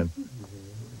off, man.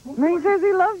 He says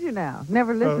he loves you now.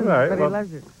 Never listens, right, but well, he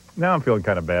loves you. Now I'm feeling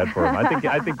kind of bad for him.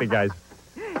 I think the guy's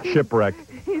shipwrecked.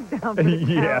 He's down for the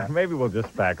Yeah, count. maybe we'll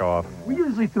just back off. We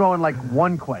usually throw in like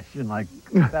one question, like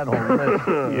that whole list.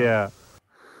 Yeah.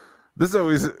 This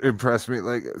always impressed me,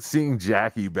 like seeing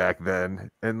Jackie back then,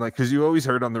 and like because you always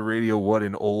heard on the radio what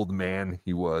an old man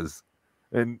he was,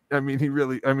 and I mean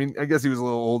I guess he was a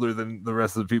little older than the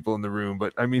rest of the people in the room,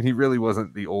 but I mean he really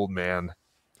wasn't the old man.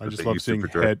 I just love seeing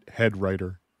head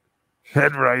writer.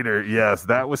 Head writer, yes,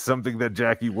 that was something that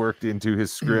Jackie worked into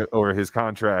his script or his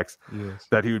contracts. Yes.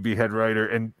 That he would be head writer,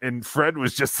 and Fred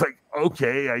was just like,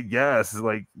 okay, I guess,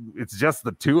 like it's just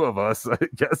the two of us. I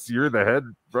guess you're the head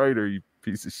writer, you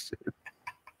piece of shit.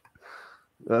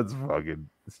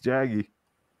 It's Jaggy.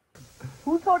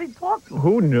 Who thought he'd talk to him?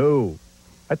 Who knew?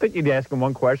 I think you'd ask him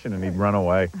one question and he'd run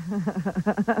away.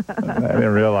 I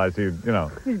didn't realize he'd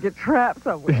He'd get trapped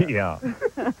somewhere. Yeah.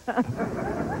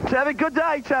 Chevy, good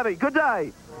day, Chevy. Good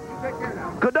day.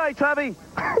 Good day, Chevy.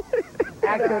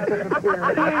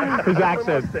 His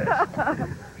accent.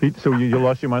 So you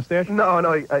lost your mustache?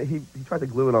 No, he tried to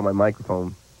glue it on my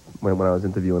microphone when I was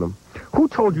interviewing him. Who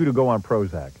told you to go on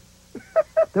Prozac?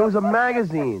 There was a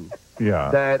magazine.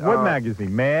 Yeah. What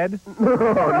magazine? Mad?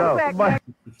 No.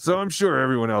 So I'm sure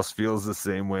everyone else feels the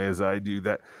same way as I do,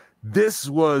 that this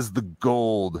was the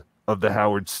gold of the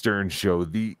Howard Stern show.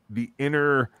 The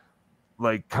inner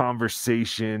like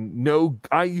conversation. No,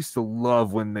 I used to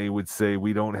love when they would say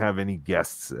we don't have any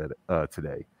guests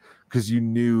today, because you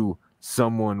knew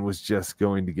someone was just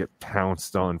going to get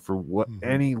pounced on for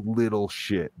any little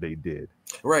shit they did.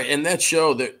 Right, and that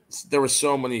show, there were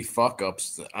so many fuck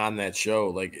ups on that show.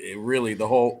 Like it really,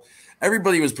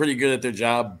 everybody was pretty good at their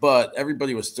job, but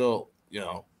everybody was still,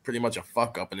 pretty much a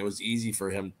fuck up, and it was easy for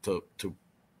him to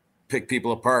pick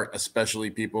people apart, especially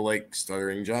people like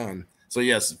Stuttering John. So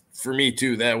yes, for me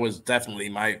too, that was definitely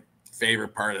my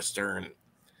favorite part of Stern,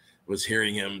 was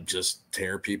hearing him just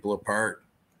tear people apart.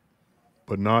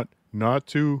 But not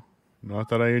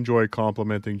that I enjoy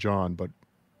complimenting John, but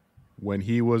when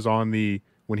he was on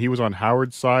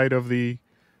Howard's side of the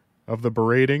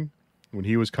berating, when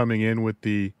he was coming in with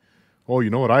the, oh, you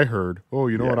know what I heard? Oh,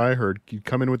 you know what I heard? He'd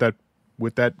come in with that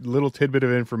little tidbit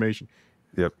of information.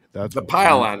 Yep. That's the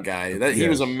pile-on guy. He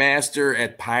was a master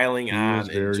at piling on. He was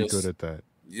very good at that.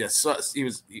 Yes, he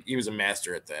was a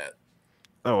master at that.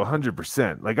 Oh,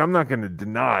 100%. Like, I'm not going to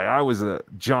deny I was a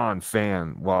John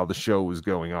fan while the show was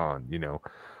going on, he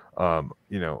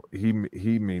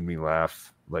made me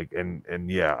laugh. Like,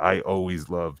 and yeah, I always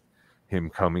loved him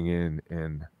coming in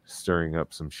and stirring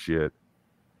up some shit.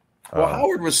 Well,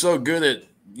 Howard was so good at,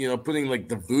 putting like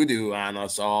the voodoo on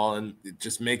us all and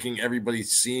just making everybody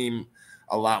seem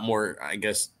a lot more, I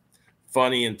guess,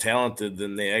 funny and talented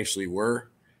than they actually were.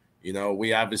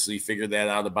 We obviously figured that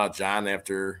out about John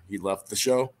after he left the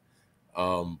show.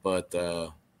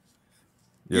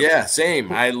 Yeah,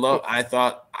 same. I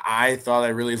thought I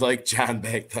really liked John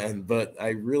back then, but I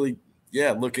really,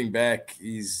 looking back,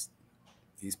 he's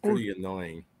pretty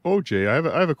annoying. OJ,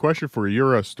 I have a question for you.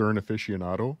 You're a Stern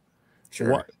aficionado.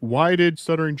 Sure. Why did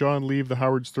Stuttering John leave the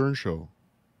Howard Stern show?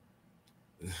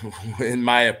 In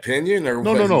my opinion, or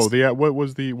no.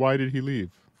 Why did he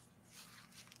leave?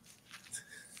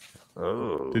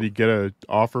 Oh, did he get an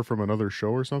offer from another show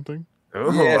or something?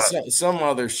 Oh, yeah, some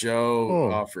other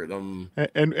show offered him.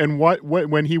 And what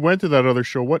when he went to that other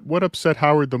show, what upset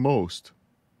Howard the most?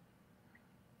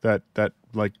 That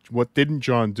Like, what didn't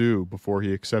John do before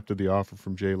he accepted the offer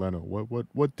from Jay Leno?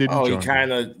 What didn't Oh, John he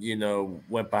kind of,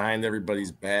 went behind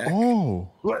everybody's back.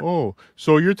 Oh,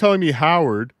 so you're telling me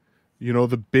Howard,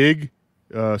 the big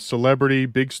celebrity,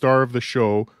 big star of the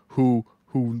show, who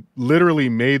literally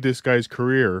made this guy's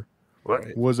career,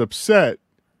 was upset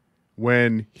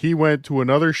when he went to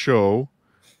another show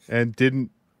and did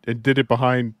it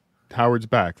behind Howard's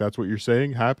back. That's what you're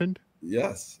saying happened?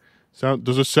 Yes.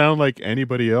 Does it sound like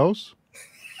anybody else?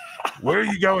 Where are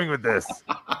you going with this?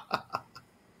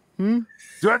 Do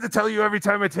I have to tell you every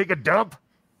time I take a dump?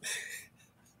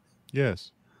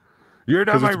 Yes. You're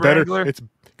not my regular? It's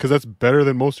because that's better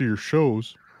than most of your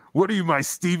shows. What are you, my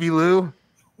Stevie Lou?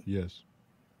 Yes.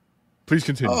 Please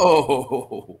continue.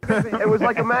 Oh. It was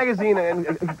like a magazine, and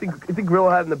I think Grill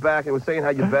had in the back. It was saying how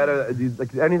you're better.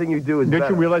 Like anything you do is better.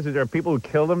 Didn't you realize that there are people who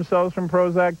kill themselves from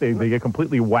Prozac? They get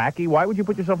completely wacky. Why would you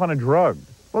put yourself on a drug?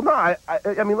 Well, no. I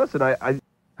mean, listen.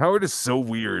 Howard is so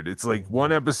weird. It's like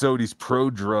one episode he's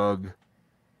pro-drug,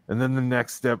 and then the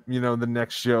next step, the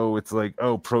next show, it's like,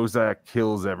 oh, Prozac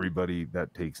kills everybody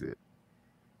that takes it.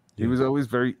 He was always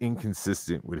very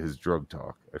inconsistent with his drug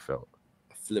talk, I felt.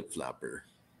 Flip-flopper.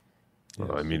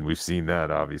 Well, I mean, we've seen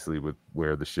that obviously with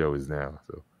where the show is now.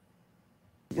 So,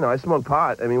 I smoke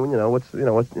pot. I mean, what's. That's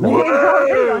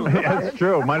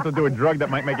true. Might as well do a drug that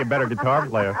might make you a better guitar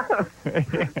player.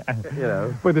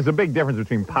 But there's a big difference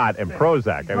between pot and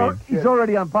Prozac. I mean, he's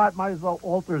already on pot. Might as well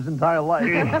alter his entire life.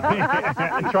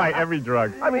 Try every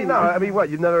drug. I mean, no. I mean, what?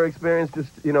 You've never experienced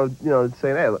just saying,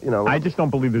 hey, I just don't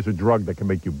believe there's a drug that can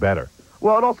make you better.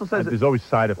 Well, it also says there's always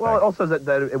side effects. Well, it also says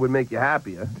that it would make you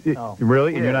happier.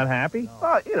 Really? And you're not happy?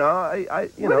 Well,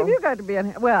 What have you got to be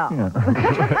unhappy? Well,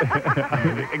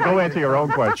 go answer your own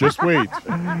question. Just wait.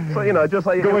 So just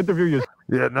like go interview yourself.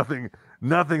 Yeah,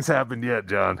 nothing's happened yet,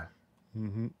 John.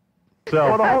 Mm-hmm.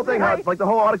 So the whole thing, like the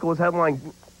whole article was headline,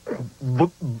 the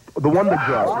wonder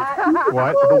drug.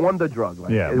 What? The wonder drug.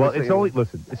 Like, Well, it's only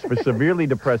it's for severely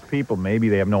depressed people. Maybe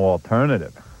they have no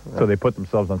alternative. So they put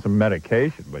themselves on some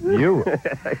medication, but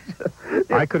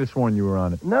I could have sworn you were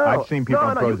on it. No, I've seen people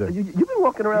on Prozac. You've been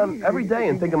walking around every day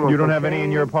and thinking. You don't have any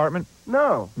in your apartment?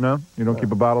 No. No, you don't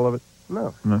keep a bottle of it?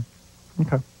 No.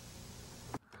 Okay.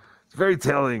 It's very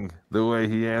telling the way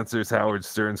he answers Howard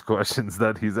Stern's questions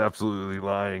that he's absolutely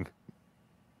lying.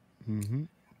 Mm-hmm.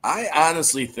 I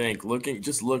honestly think looking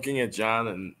at John,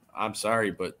 and I'm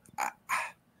sorry, but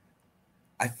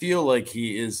I feel like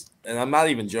he is, and I'm not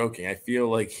even joking, I feel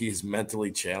like he's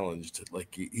mentally challenged.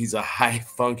 Like he's a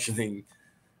high-functioning,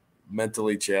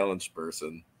 mentally challenged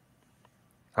person.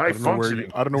 I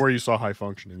don't know where you saw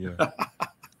high-functioning, yeah. I'm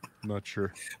not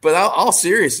sure. But all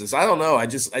seriousness, I don't know.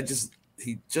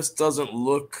 He just doesn't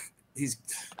look,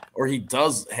 he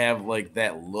does have like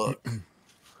that look.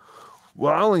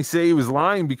 Well, I only say he was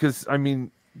lying because, I mean,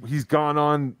 he's gone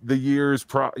on the years,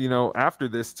 after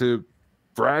this to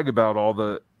brag about all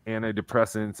the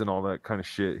antidepressants and all that kind of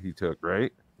shit he took,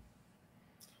 right?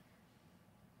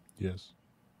 Yes.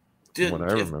 What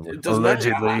I remember.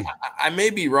 Allegedly. I may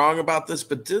be wrong about this,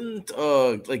 but didn't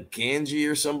like Ganji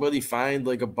or somebody find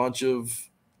like a bunch of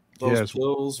those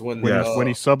pills when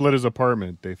he sublet his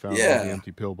apartment? They found all the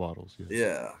empty pill bottles.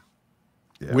 Yes.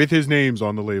 Yeah. With his names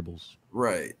on the labels.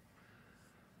 Right.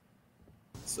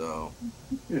 So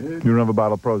you don't have a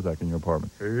bottle of Prozac in your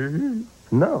apartment?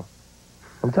 No.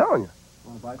 I'm telling you.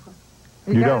 Want to buy some?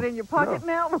 You got it in your pocket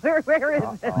now? Where is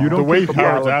it? You don't the way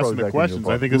Howard's asking the questions,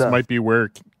 I think this might be where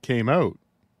it came out.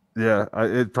 Yeah,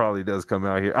 it probably does come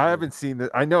out here. I haven't seen it.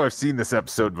 I know I've seen this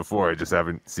episode before. I just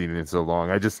haven't seen it in so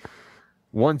long.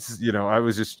 Once, I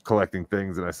was just collecting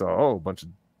things and I saw, a bunch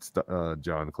of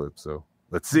John clips. So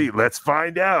let's see. Let's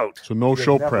find out. So no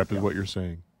show prep is what you're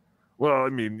saying. Well, I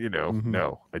mean,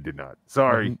 no, I did not.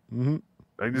 Sorry. Mm-hmm.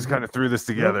 I just kind of threw this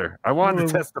together. I wanted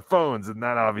to test the phones, and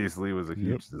that obviously was a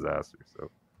huge disaster. So,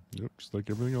 just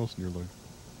like everything else in your life.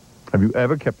 Have you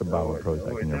ever kept a bottle of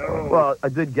Prozac in your apartment? Well, I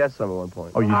did get some at one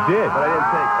point. Oh, you did? But I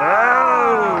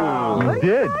didn't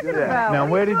take. You did? Now,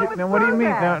 where did you? Now, what do you mean?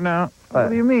 Now, what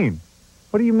do you mean?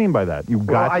 What do you mean by that? You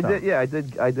got some. I did. Yeah,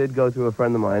 I did go to a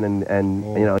friend of mine, and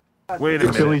Wait a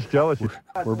minute. Billy's jealous.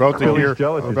 We're about to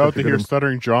hear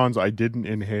Stuttering John's "I didn't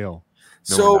inhale."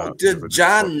 So did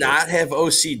John not have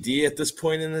OCD at this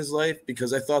point in his life?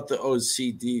 Because I thought the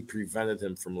OCD prevented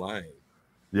him from lying.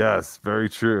 Yes, very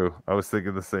true. I was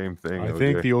thinking the same thing. I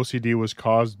think the OCD was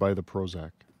caused by the Prozac.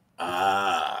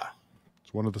 Ah.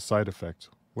 It's one of the side effects.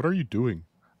 What are you doing?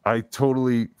 I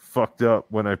totally fucked up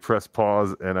when I pressed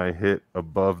pause and I hit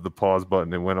above the pause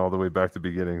button and went all the way back to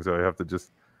beginning. So I have to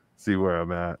just see where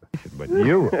I'm at. But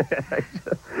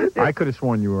I could have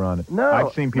sworn you were on it. No,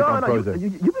 I've seen people on Prozac.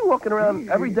 You've been walking around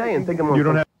every day and thinking You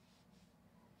don't have.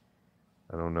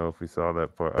 I don't know if we saw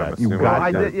that part.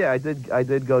 I did. Yeah, I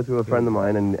did go to a friend of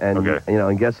mine and Okay.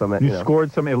 and get some. You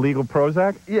scored some illegal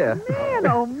Prozac? Yeah. Man,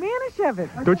 oh man, Chevy.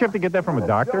 Don't you have to get that from a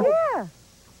doctor? Yeah.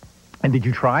 And did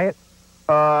you try it?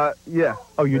 Yeah.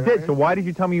 Oh, you did? So why did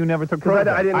you tell me you never took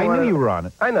Prozac? I knew you were on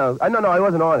it. I know. No, I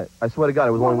wasn't on it. I swear to God,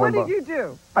 it was only one. What did you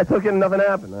do? I took it and nothing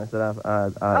happened. I said,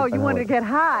 you wanted to get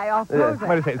high off Prozac.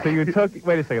 Wait a second. So you took.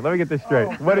 Wait a second. Let me get this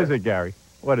straight. What is it, Gary?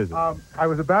 What is it? I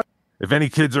was about. If any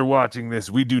kids are watching this,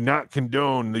 we do not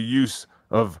condone the use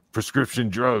of prescription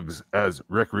drugs as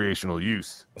recreational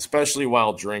use, especially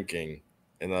while drinking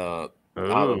in a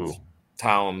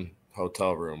out-of-town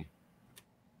hotel room.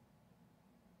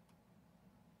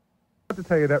 To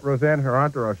tell you that Roseanne and her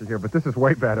entourage is here, but this is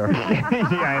way better.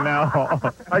 Yeah, I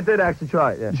know. I did actually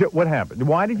try it. Yeah. What happened?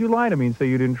 Why did you lie to me and say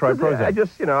you didn't try Prozac? I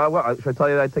just, should I tell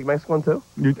you that I take Mescaline too?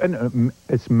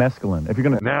 It's mescaline. If you're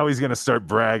gonna now, he's gonna start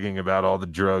bragging about all the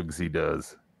drugs he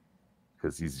does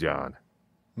because he's John.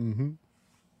 Mm-hmm.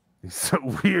 He's so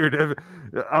weird.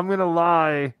 I'm gonna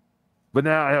lie, but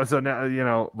now,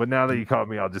 but now that you caught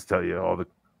me, I'll just tell you all the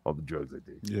drugs I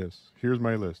take. Yes. Here's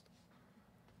my list.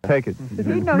 Take it.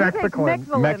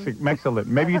 Mexilin.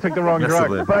 Maybe you took the wrong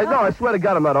drug. But I swear to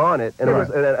God, I'm not on it. And it was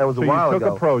a while ago.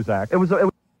 You took a Prozac. It was.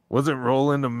 Wasn't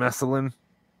Roland a Mescaline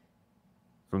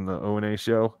from the O&A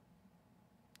show?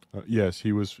 Yes,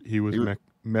 he was. He was a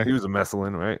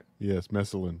Mescaline, right? Yes,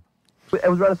 Mescaline. It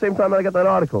was around the same time that I got that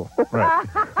article. Right.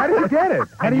 How did you get it?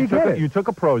 How do you get it? You took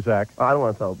a Prozac. I don't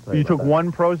want to tell you. You took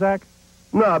one Prozac?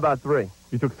 No, about 3.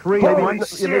 You took 3 maybe, at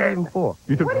once? maybe even 4.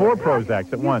 You took 4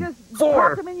 Prozacs at once? Just 4.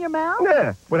 Put them in your mouth?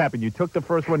 Yeah. What happened? You took the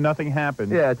first one, nothing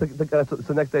happened. Yeah, so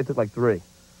the next day I took like 3.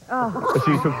 Oh.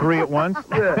 So you took 3 at once?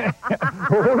 Yeah.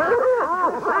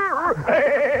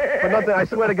 But nothing, I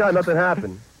swear to God, nothing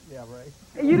happened. Yeah, right.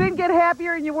 You didn't get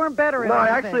happier and you weren't better. No,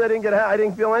 I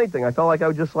didn't feel anything. I felt like I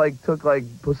just took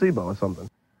placebo or something.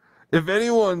 If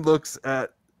anyone looks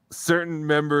at certain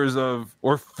members of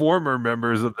or former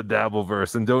members of the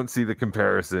Dabbleverse and don't see the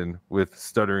comparison with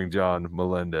Stuttering John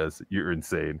Melendez, you're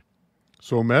insane.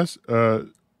 So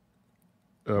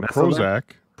Prozac,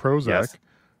 yes.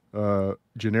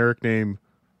 Generic name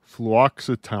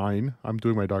fluoxetine, I'm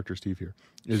doing my Dr. Steve here,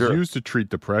 is used to treat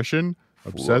depression,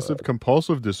 obsessive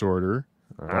compulsive disorder,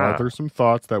 bothersome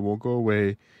thoughts that won't go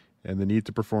away, and the need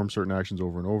to perform certain actions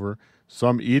over and over,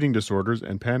 some eating disorders,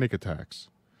 and panic attacks.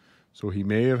 So he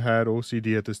may have had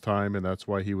OCD at this time, and that's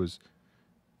why he was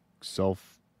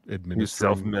self-administering. He was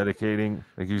self-medicating.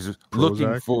 Like he was just Prozac.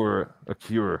 looking for a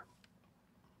cure.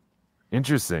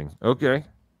 Interesting. Okay.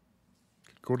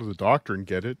 Go to the doctor and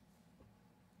get it.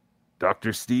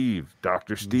 Dr. Steve.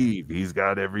 Dr. Steve. He's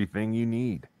got everything you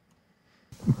need.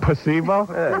 Placebo?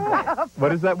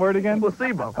 What is that word again?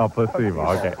 Placebo. Oh, placebo.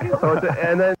 Okay.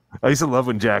 And then I used to love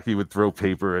when Jackie would throw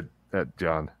paper at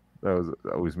John. That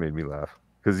always made me laugh.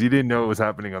 Because you didn't know it was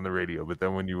happening on the radio, but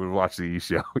then when you would watch the E!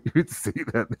 Show, you would see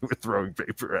that they were throwing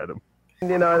paper at him.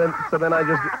 Then I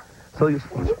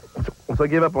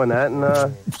gave up on that. And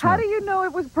how do you know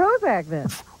it was Prozac then?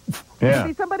 Yeah.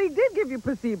 Maybe somebody did give you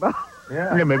placebo.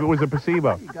 Yeah, maybe it was a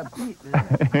placebo. You got beat,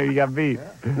 man. You got beat.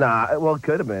 Nah, well, it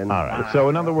could have been. All right. So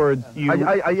in other words, you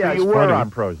were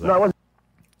on Prozac. No, I wasn't.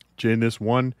 In this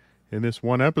one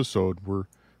episode, we're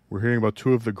hearing about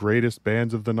 2 of the greatest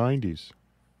bands of the 90s.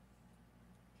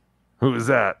 Who was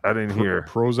that? I didn't hear.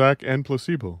 Prozac and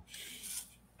Placebo.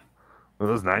 Well,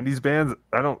 those 90s bands?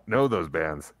 I don't know those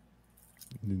bands.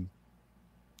 That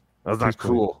was not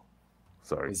cool.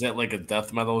 Sorry. Is that like a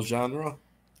death metal genre?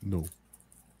 No.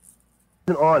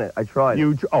 I wasn't on it. I tried.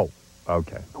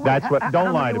 Okay. That's what.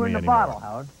 Don't lie to me anymore. Bottle,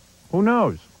 Howard? Who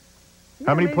knows?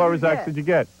 How many many did you Prozacs get? did you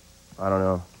get? I don't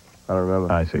know. I don't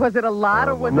remember. I see. Was it a lot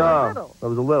or was it a little? No, it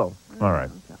was a little. All right.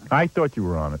 I thought you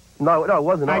were on it. No, it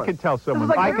wasn't on I could tell someone.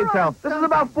 This is I could tell. This is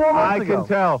about 4 months ago. I can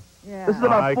tell. Yeah. This is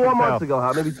about I 4 can months tell.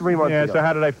 ago, maybe 3 months Yeah, ago. so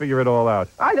how did I figure it all out?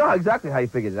 I know exactly how you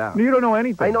figured it out. You don't know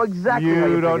anything. I know exactly how you You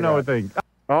figured don't know it a out. thing.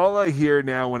 All I hear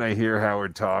now when I hear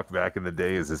Howard talk back in the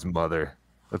day is his mother.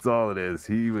 That's all it is.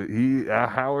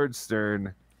 Howard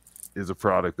Stern is a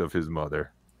product of his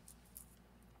mother.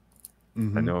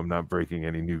 Mm-hmm. I know I'm not breaking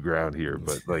any new ground here,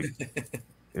 but like,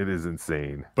 it is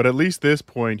insane. But at least this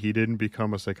point, he didn't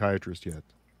become a psychiatrist yet.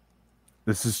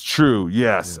 This is true,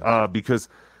 yes, because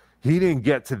he didn't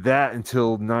get to that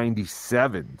until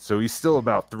 97. So he's still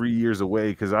about 3 years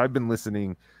away, because I've been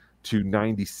listening to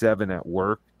 97 at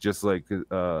work, just like,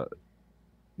 while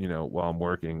I'm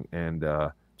working,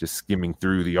 and just skimming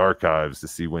through the archives to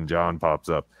see when John pops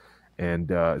up.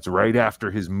 and it's right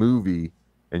after his movie,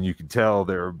 and you can tell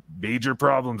there are major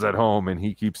problems at home, and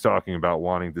he keeps talking about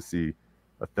wanting to see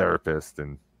a therapist,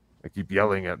 and I keep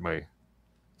yelling at my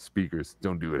speakers,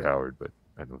 "Don't do it, Howard," but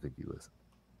I don't think he listens.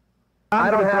 I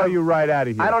don't throw you right out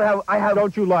of here. I have.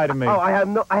 Don't you lie to me. Oh,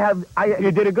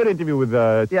 You did a good interview with.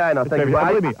 Yeah, I know. Thank you.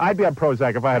 Believe me, I'd be on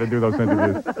Prozac if I had to do those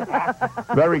interviews.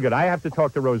 Very good. I have to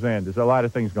talk to Roseanne. There's a lot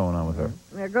of things going on with her.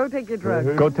 Yeah, go take your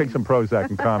drugs. Go take some Prozac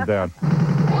and calm down.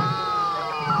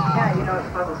 Yeah, you know it's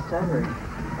called stuttering.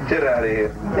 Get out of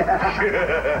here.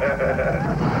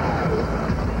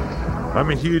 I'm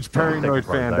a huge paranoid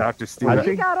fan, Dr. Steve.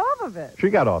 She got off of it. She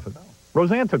got off it.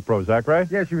 Roseanne took Prozac, right?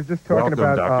 Yeah, she was just talking Welcome,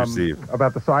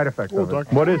 about the side effects of it.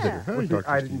 What is it? Well, we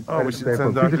should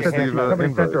send Dr. Steve an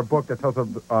somebody sent her a book that tells her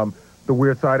the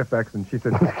weird side effects, and she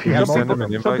said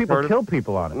some people kill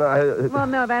people on it. Well,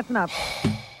 no, that's not.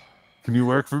 Can you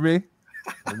work for me?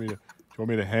 Do you want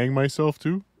me to hang myself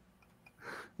too?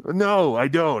 No, I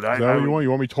don't. Is that what you want? You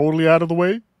want me totally out of the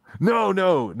way? No,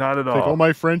 not at all. Take all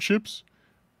my friendships?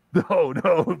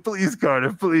 No, please,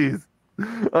 Carter, please.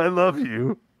 I love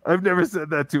you. I've never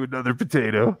said that to another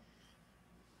potato.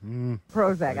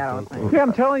 Prozac, I don't think. Yeah,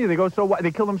 I'm telling you, they go so wide, they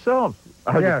kill themselves.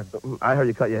 I heard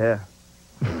you cut your hair.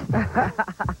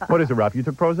 What is it, Ralph? You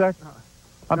took Prozac?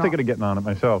 I'm thinking of getting on it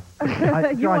myself.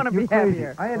 You want to be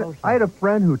happier. I had a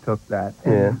friend who took that.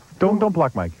 Yeah. Don't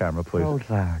block my camera, please.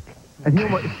 Prozac. And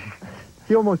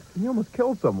he almost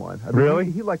killed someone. I mean,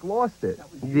 Really? He like lost it.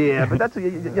 Yeah, but that's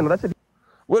that's a.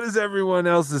 What is everyone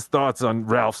else's thoughts on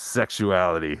Ralph's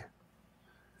sexuality?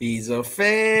 He's a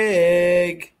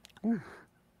fag.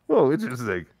 Oh,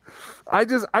 interesting.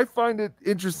 I find it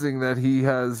interesting that he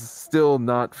has still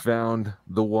not found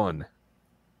the one.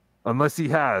 Unless he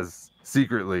has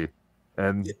secretly,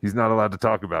 and he's not allowed to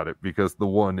talk about it because the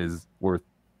one is worth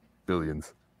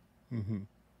billions. Mm-hmm.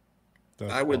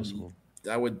 I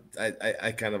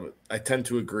tend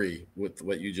to agree with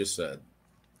what you just said.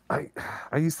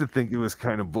 I used to think it was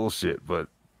kind of bullshit, but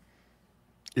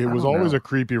it was always a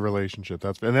creepy relationship.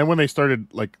 And then when they started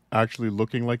like actually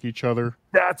looking like each other,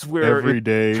 that's where every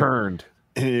day turned.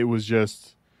 It was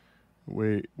just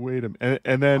wait a minute,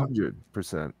 and then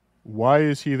 100%. Why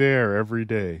is he there every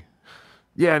day?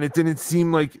 Yeah, and it didn't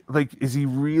seem like is he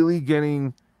really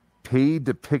getting paid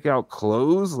to pick out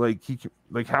clothes? Like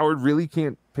Howard really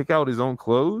can't pick out his own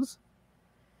clothes.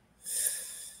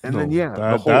 And then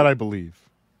that I believe.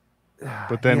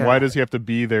 But then why does he have to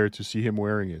be there to see him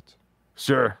wearing it?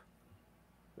 Sure.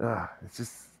 It's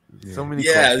just so many.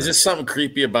 Yeah, questions. there's just something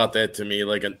creepy about that to me.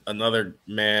 Like another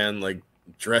man like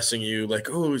dressing you like,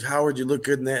 oh, Howard, you look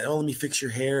good in that. Oh, let me fix your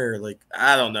hair. Like,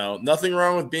 I don't know. Nothing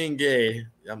wrong with being gay.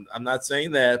 I'm not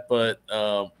saying that, but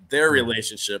their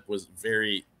relationship was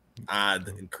very odd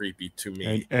and creepy to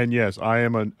me. And yes, I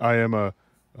am a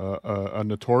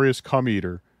notorious cum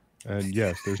eater, and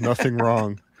yes, there's nothing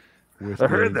wrong with. I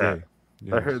heard that. Gay.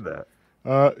 Yes. I heard that.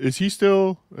 Is he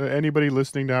still anybody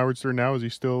listening to Howard Stern now? Is he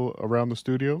still around the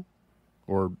studio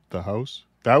or the house?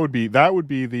 That would be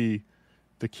the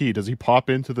key. Does he pop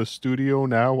into the studio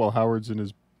now while Howard's in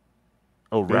his?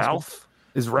 Oh, basement? Ralph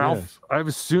is Ralph. Yes. I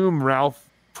assume Ralph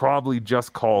probably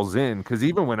just calls in because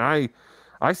even when I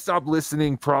stopped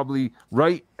listening probably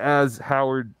right as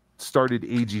Howard started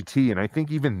AGT, and I think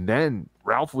even then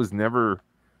Ralph was never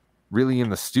really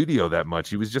in the studio that much.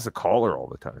 He was just a caller all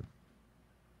the time.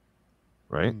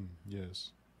 Right?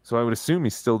 Yes. So I would assume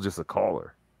he's still just a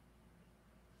caller.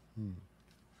 I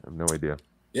have no idea.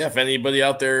 Yeah, if anybody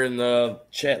out there in the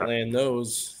chat land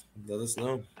knows, let us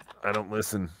know. I don't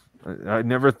listen. I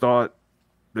never thought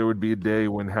there would be a day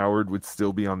when Howard would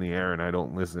still be on the air and I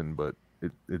don't listen, but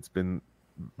it's been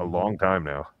a long time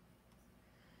now.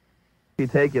 You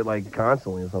take it like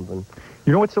constantly or something.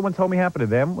 You know what someone told me happened to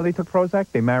them when they took Prozac?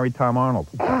 They married Tom Arnold.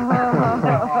 All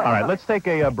right, let's take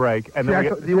a break. And then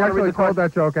do you want to read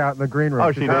that joke out in the green room?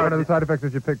 Oh, she did? One of the side effects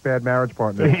is you pick bad marriage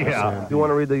partners. Yeah. Do you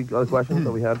want to read the other questions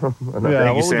that we had from?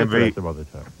 Thank you, Sam V.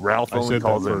 Ralph I only said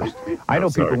calls that in. first. I know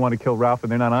people want to kill Ralph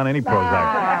and they're not on any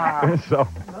Prozac. So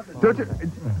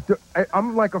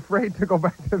I'm like afraid to go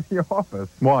back to the office.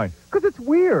 Why? Because it's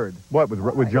weird. What,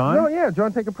 with John? No, yeah,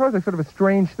 John taking Prozac, sort of a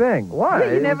strange thing. Why?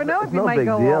 Yeah, you never know if you might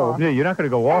go off. Yeah, you're not going to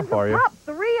go off, are you? Top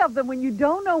 3 of them when you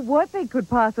don't know what they could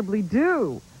possibly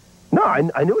do. No, I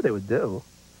knew what they would do.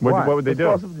 What would they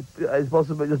do? It's supposed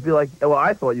to just be like, well,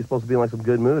 I thought you're supposed to be in like some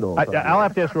good mood all the time. I'll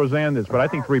have to ask Roseanne this, but I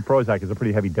think 3 Prozac is a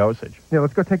pretty heavy dosage. Yeah,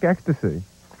 let's go take ecstasy.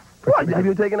 What? Have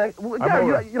you taken?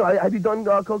 Have you done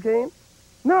cocaine?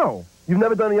 No. You've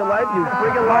never done it in your life? You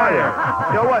friggin' liar.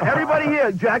 You know what? Everybody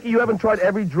here, Jackie, you haven't tried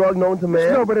every drug known to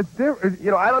man? No, but it's different.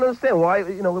 You know, I don't understand why,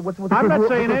 you know, what's I'm not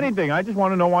saying anything. I just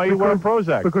want to know why you wear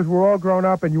Prozac. Because we're all grown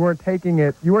up and you weren't taking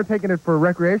it. You weren't taking it for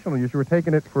recreational use. You were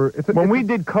taking it for... When we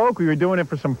did coke, we were doing it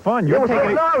for some fun. You're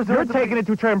taking it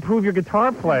to try and improve your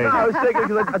guitar playing. No, I was taking it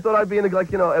because I thought I'd be in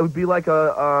like, you know, it would be like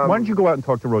a... Why don't you go out and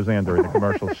talk to Roseanne during the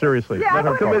commercial? Seriously. Yeah, let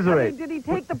her commiserate. Did he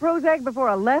take the Prozac before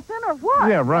a lesson or what?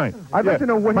 Yeah, right. I'd like to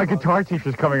know what... My guitar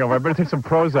teacher's coming over. I better take some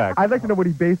Prozac. I'd like to know what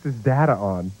he based his data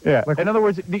on. Yeah. Like, in other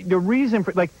words, the reason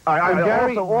for, like...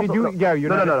 Gary, Gary, you're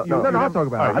not... No, I'll talk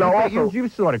about it. You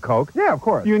snorted coke. Yeah, of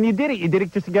course. You did it. You did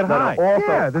it just to get high. Also,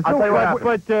 yeah, I'll tell you what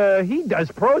happened. But he does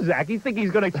Prozac. He thinks he's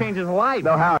going to change his life.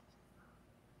 No, how?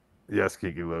 Yes,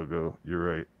 Kinky Logo, you're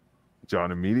right.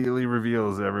 John immediately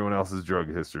reveals everyone else's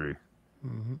drug history.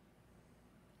 Mm-hmm.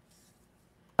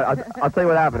 I'll tell you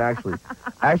what happened, actually.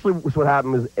 Actually, what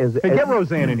happened is... Hey, get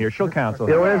Roseanne in here. She'll counsel.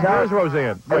 Where's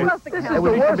Roseanne? Wait. This is the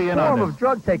worst form of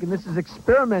drug taking. This is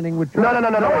experimenting with drugs.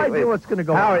 No, idea what's going to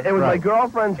go Howard, on. it was my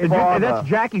girlfriend's father. That's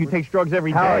Jackie who takes drugs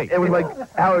every day. Howard, it was like...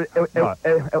 Howard,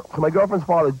 my girlfriend's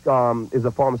father is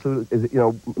a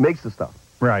pharmaceutical... makes the stuff.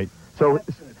 Right. So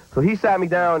he sat me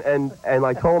down and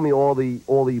like told me all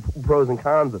the pros and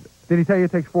cons of it. Did he tell you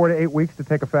it takes 4 to 8 weeks to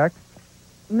take effect?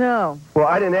 No. Well,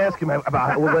 I didn't ask him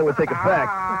about when it would take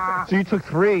effect. So you took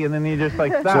 3 and then you just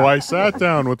like stopped. So I sat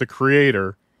down with the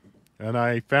creator and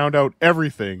I found out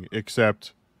everything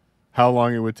except how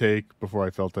long it would take before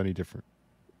I felt any different.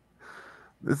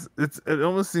 It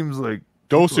almost seems like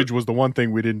dosage was the one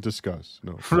thing we didn't discuss.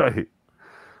 No. Right.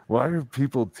 Why are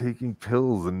people taking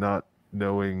pills and not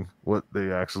knowing what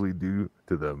they actually do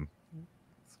to them?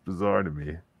 It's bizarre to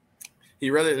me. He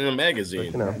read it in a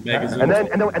magazine. You know. And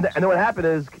then what happened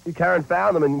is Karen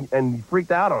found them and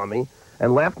freaked out on me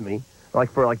and left me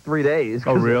for 3 days.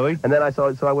 Oh, really? And then I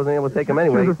wasn't able to take them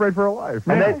anyway. She was afraid for her life.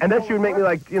 And then she would make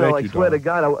me swear to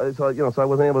God. So I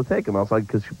wasn't able to take them. I was like,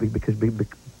 because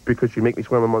she'd make me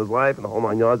swear on my mother's life and the whole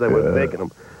 9 yards, I wasn't taking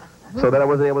them. So then I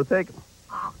wasn't able to take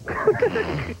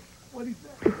them.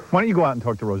 Why don't you go out and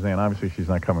talk to Roseanne? Obviously, she's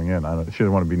not coming in. She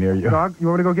doesn't want to be near you. Dog, you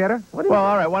want me to go get her? Well,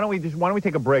 all right. Why don't we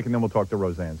take a break and then we'll talk to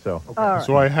Roseanne? So, right.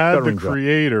 So I had Stuttering the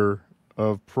creator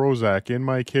of Prozac in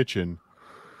my kitchen,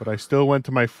 but I still went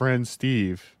to my friend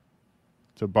Steve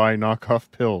to buy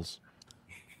knockoff pills.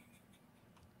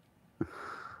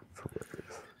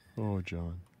 Oh,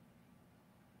 John.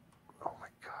 Oh my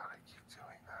God, I keep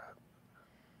doing that.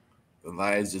 The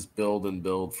lies just build and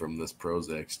build from this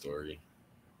Prozac story.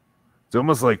 It's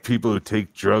almost like people who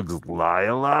take drugs lie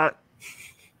a lot.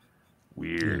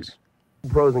 Weird.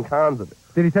 Pros and cons of it.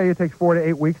 Did he tell you it takes 4 to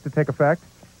 8 weeks to take effect?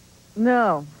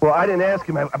 No. Well, I didn't ask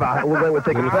him about when it would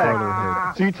take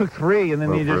effect. So you took 3 and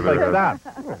then you just stopped.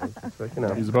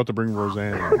 He's about to bring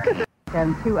Roseanne in.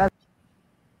 And 2 other.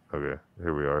 Okay,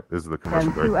 here we are. This is the commercial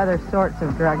And break. 2 other sorts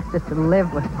of drugs just to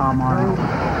live with Tom Arnold.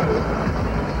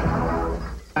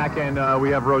 Back and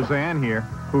we have Roseanne here,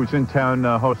 who's in town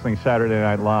hosting Saturday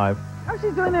Night Live. Oh,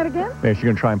 she's doing that again? Yeah, she's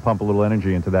going to try and pump a little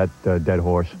energy into that dead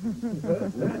horse.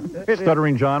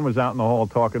 Stuttering John was out in the hall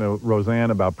talking to Roseanne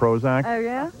about Prozac. Oh,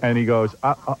 yeah? And he goes,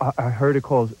 I heard it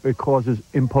causes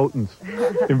impotence.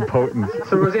 Impotence.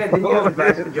 So, Roseanne, didn't you have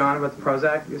advice to John about the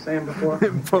Prozac you were saying before?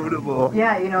 Impotable.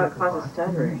 Yeah, it causes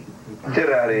stuttering. Get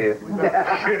out of here.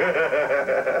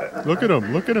 Look at him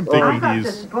I thinking got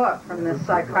this book from this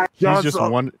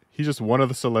psychiatrist. he's just one of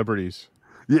the celebrities.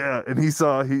 Yeah, and he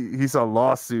saw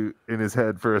lawsuit in his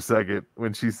head for a second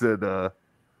when she said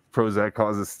Prozac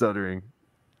causes stuttering.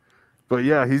 But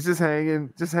yeah, he's just hanging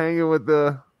with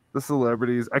the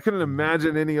celebrities. I couldn't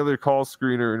imagine any other call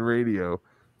screener in radio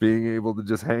being able to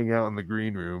just hang out in the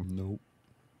green room. Nope.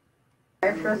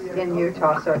 Psychiatrist in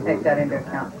Utah, so take that into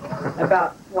account.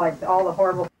 About all the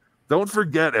horrible. Don't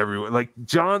forget, everyone. Like,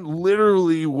 John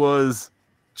literally was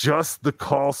just the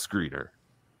call screener.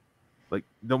 Like,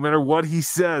 no matter what he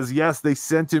says, yes, they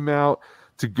sent him out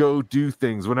to go do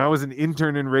things. When I was an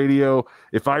intern in radio,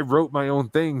 if I wrote my own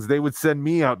things, they would send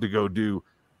me out to go do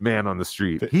Man on the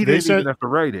Street. He didn't even have to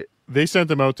write it. They sent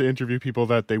him out to interview people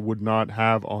that they would not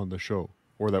have on the show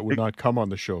or that would not come on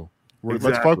the show.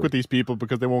 Let's fuck with these people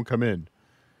because they won't come in.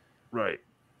 Right.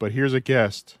 But here's a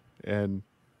guest, and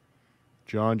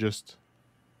John just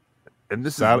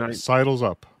sidles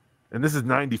up. And this is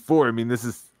 94. I mean, this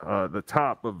is the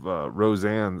top of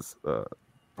Roseanne's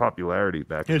popularity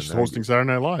back then. Yeah, she's hosting Saturday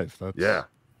Night Live. Yeah.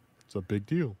 It's a big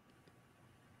deal.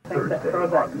 think that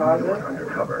Prozac caused it, and it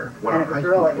was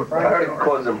really I heard it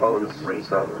caused impotence and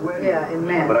stuff. Yeah, in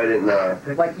men. But I didn't.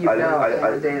 Like you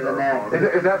know, the day of the neck.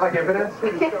 Is that like evidence?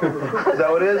 Is that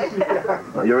what it is?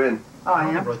 You're in. Oh, I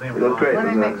am? You look great. Let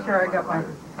me make sure I got my...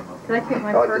 Can I take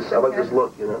my first? I like this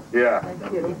look, you know? Yeah.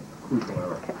 Thank you.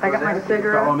 I got my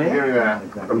cigarette.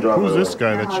 Who's this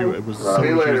guy that you... It was See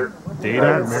you later. Dating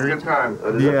or married?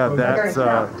 Yeah, that's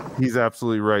he's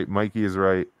absolutely right. Mikey is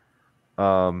right.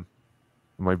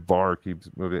 My bar keeps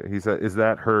moving. He said, "Is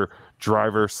that her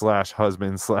driver /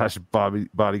 husband /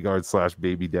 bodyguard /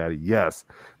 baby daddy?" Yes.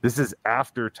 This is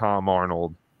after Tom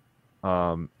Arnold,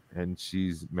 and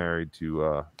she's married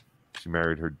to she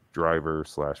married her driver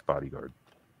 / bodyguard.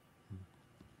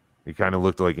 He kind of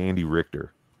looked like Andy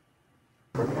Richter.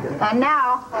 And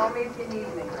now, call me if you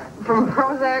need me. From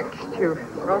Prozac to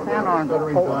Roseanne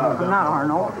Arnold. Not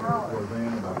Arnold.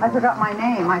 I forgot my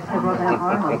name. I said Roseanne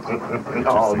Arnold.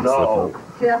 Oh, no.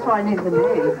 See, that's why I need the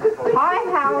name. Hi,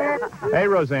 Howard. Hey,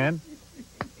 Roseanne.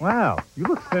 Wow, you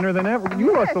look thinner than ever.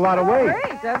 You lost a lot of weight.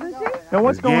 Great, doesn't she? Now,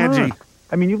 what's going on?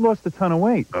 I mean, you've lost a ton of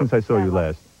weight since I saw you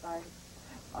last.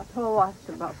 I told lost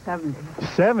about 70.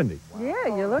 70?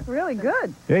 Yeah, you look really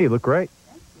good. Yeah, you look great.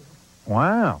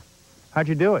 Wow. How'd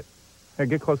you do it? Hey,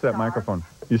 get close to that microphone.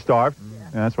 You starved? Yeah,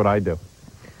 that's what I do.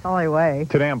 Only way.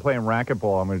 Today I'm playing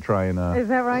racquetball. I'm going to try and Is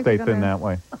that right? stay thin that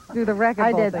way. Do the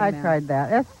racquetball thing I now. tried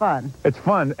that. It's fun. It's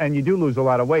fun, and you do lose a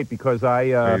lot of weight because I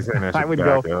would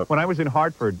go, when I was in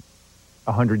Hartford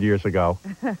 100 years ago,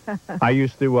 I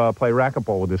used to play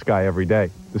racquetball with this guy every day,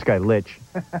 this guy Litch.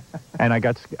 And I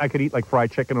could eat like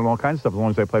fried chicken and all kinds of stuff as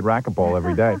long as I played racquetball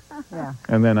every day. Yeah.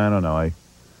 And then, I don't know, I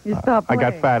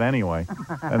got fat anyway.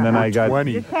 And then I got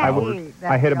 20.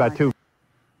 I hit about 2.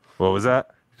 What was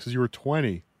that? Because you were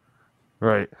 20.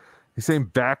 Right. He's saying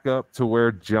back up to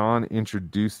where John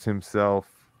introduced himself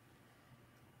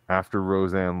after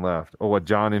Roseanne left. Oh, what,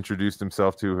 John introduced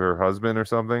himself to her husband or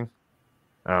something?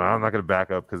 I don't know, I'm not going to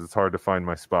back up because it's hard to find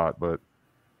my spot, but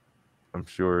I'm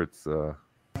sure it's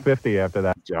 50 after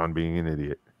that. John being an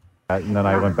idiot. And then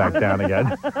I went back down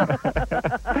again.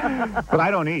 But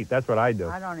I don't eat. That's what I do.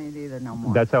 I don't eat either no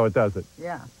more. That's how it does it.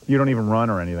 Yeah. You don't even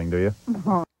run or anything, do you?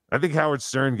 I think Howard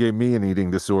Stern gave me an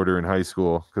eating disorder in high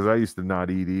school because I used to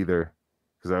not eat either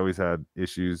because I always had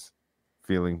issues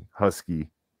feeling husky.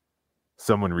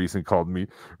 Someone recently called me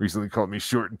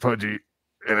short and pudgy,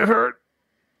 and it hurt.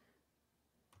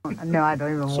 No, I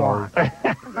don't even want. So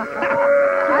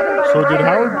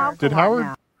did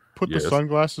Howard put the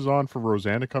sunglasses on for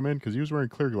Roseanne to come in? Because he was wearing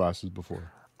clear glasses before.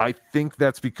 I think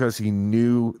that's because he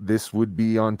knew this would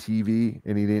be on TV,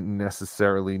 and he didn't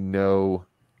necessarily know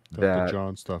that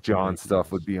John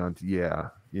stuff would be on. Yeah,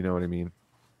 you know what I mean.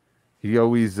 He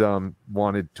always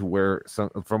wanted to wear some.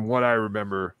 From what I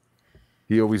remember,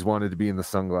 he always wanted to be in the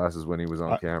sunglasses when he was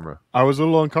on camera. I was a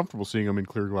little uncomfortable seeing him in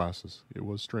clear glasses. It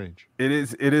was strange. It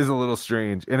is a little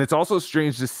strange, and it's also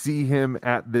strange to see him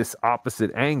at this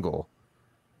opposite angle,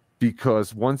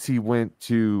 because once he went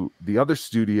to the other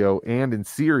studio and in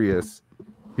Sirius,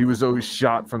 he was always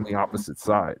shot from the opposite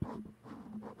side.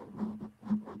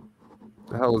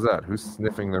 The hell is that? Who's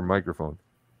sniffing their microphone?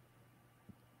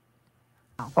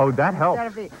 Oh, that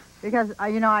helps. Because,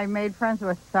 I made friends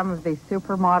with some of these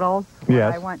supermodels.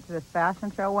 Yes. I went to this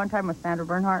fashion show one time with Sandra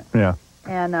Bernhardt. Yeah.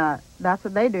 And that's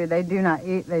what they do. They do not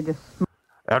eat. They just smoke.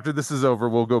 After this is over,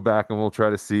 we'll go back and we'll try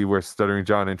to see where Stuttering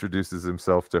John introduces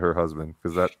himself to her husband,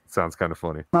 because that sounds kind of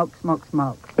funny. Smoke.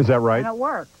 Is that right? And it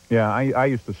worked. Yeah, I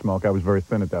used to smoke. I was very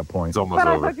thin at that point. It's almost But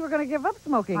I over. thought you were going to give up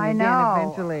smoking I again know.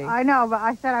 eventually. I know, but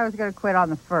I said I was going to quit on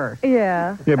the 1st.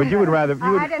 Yeah. Yeah, but you would rather...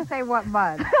 I didn't say what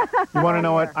month. You want to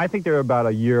know what? I think they're about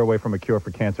a year away from a cure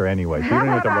for cancer anyway. So you don't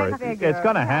have to worry. It's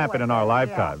going to happen in our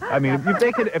lifetime. I mean,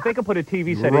 if they could put a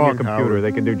TV set in your computer, Howard.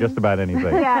 they can do just about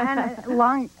anything. Yeah, and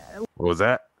lung... What was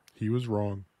that? He was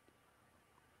wrong.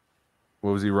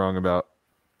 What was he wrong about?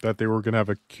 That they were going to have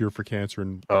a cure for cancer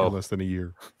in less than a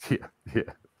year. Yeah.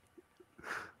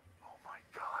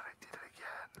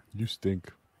 You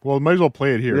stink. Well, might as well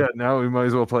play it here. Yeah, now we might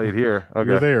as well play it here. Okay.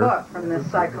 You're there. Book from this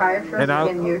psychiatrist And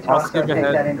in Utah. I'll skip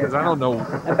ahead because I don't know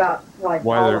about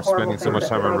why they're spending so much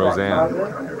time on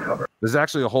Roseanne. There's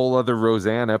actually a whole other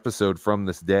Roseanne episode from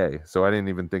this day, so I didn't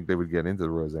even think they would get into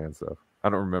the Roseanne stuff. I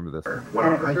don't remember this. And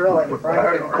it was really I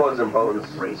heard it caused impotence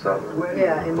and stuff.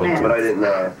 Yeah, in men. But I didn't.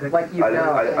 Like you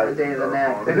know, the day of the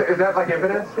neck. Is that like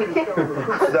evidence?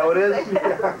 Is that what it is?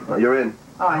 You're in.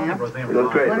 Oh, I am? You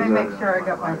look great. Let me make sure I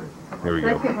got my... Here we Can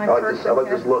I go. take my I first like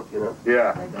this look, you know?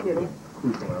 Yeah. Thank you.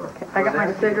 I got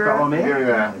my cigarette.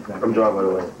 I'm John, by the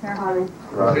way. Here, honey.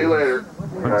 See you later.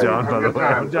 I'm John, by the way.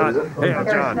 I'm John. Hey, I'm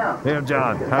John. Hey, I'm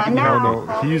John. How can you help me?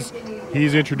 No,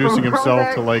 he's introducing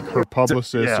himself to like her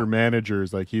publicists or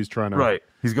managers. Like he's trying to. Right.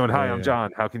 He's going, hi, I'm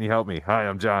John. How can you help me? Hi,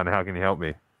 I'm John. How can you help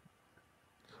me?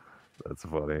 That's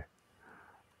funny.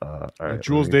 All right,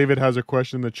 Jules David has a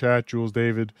question in the chat. Jules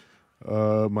David,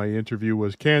 my interview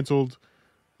was canceled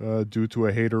due to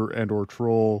a hater and or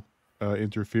troll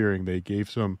interfering. They gave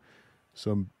some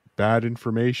bad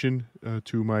information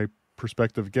to my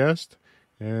prospective guest,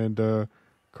 and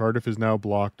Cardiff is now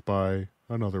blocked by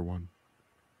another one.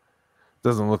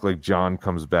 Doesn't look like John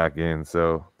comes back in,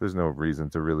 so there's no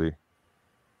reason to really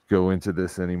go into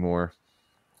this anymore.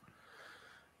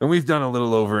 And we've done a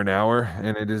little over an hour,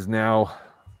 and it is now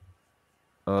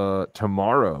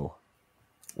tomorrow,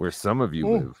 where some of you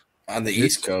live. On the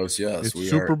East Coast, yes. It's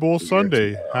Super Bowl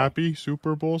Sunday. Happy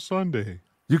Super Bowl Sunday.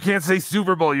 You can't say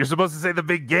Super Bowl. You're supposed to say the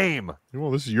big game.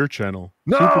 Well, this is your channel.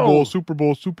 No! Super Bowl, Super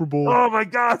Bowl, Super Bowl. Oh, my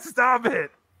God, stop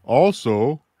it.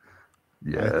 Also,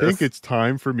 yes. I think it's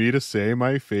time for me to say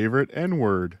my favorite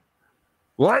N-word.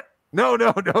 What? No. Wait.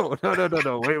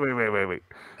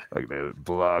 I'm going to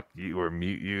block you or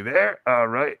mute you there. All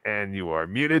right. And you are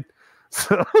muted.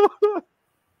 So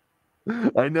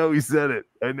I know he said it.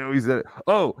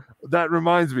 Oh, that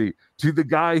reminds me. To the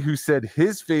guy who said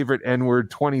his favorite N-word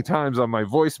 20 times on my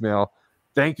voicemail,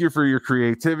 thank you for your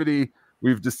creativity.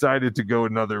 We've decided to go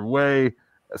another way.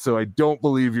 So I don't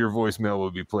believe your voicemail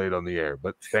will be played on the air.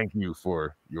 But thank you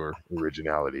for your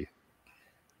originality.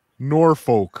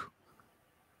 Norfolk.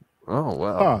 Oh,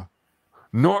 wow.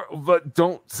 Huh. But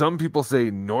don't some people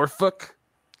say Norfolk?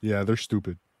 Yeah, they're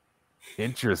stupid.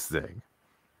 Interesting.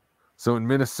 So in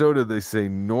Minnesota, they say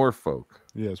Norfolk.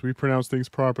 Yes, we pronounce things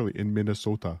properly in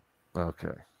Minnesota.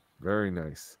 Okay. Very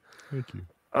nice. Thank you.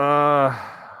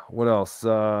 What else?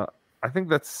 I think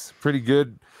that's pretty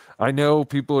good. I know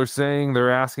people are saying,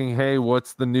 they're asking, hey,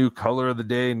 what's the new color of the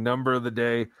day, number of the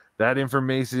day? That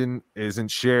information isn't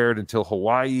shared until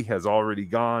Hawaii has already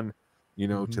gone,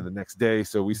 to the next day.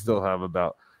 So we still have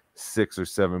about 6 or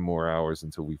 7 more hours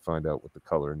until we find out what the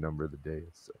color and number of the day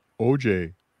is. So.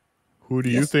 OJ, who do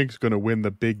you think is going to win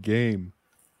the big game?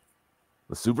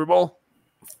 The Super Bowl?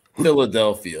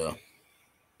 Philadelphia.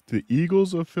 The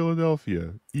Eagles of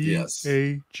Philadelphia. Yes.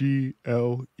 Eagles.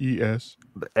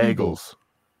 The Eagles.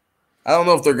 I don't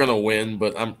know if they're going to win,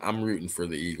 but I'm rooting for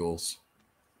the Eagles.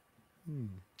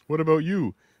 What about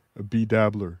you, a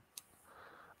BeDabbler?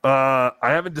 I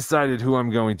haven't decided who I'm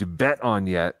going to bet on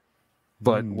yet,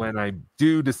 but when I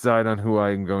do decide on who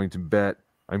I'm going to bet,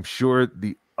 I'm sure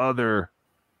the other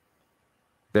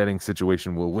betting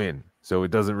situation will win. So it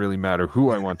doesn't really matter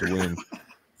who I want to win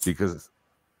because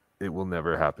it will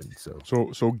never happen.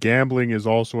 So gambling is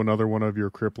also another one of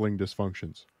your crippling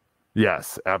dysfunctions.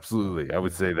 Yes, absolutely. I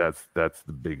would say that's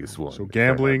the biggest one. So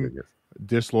gambling,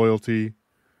 disloyalty,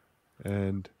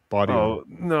 and body. Oh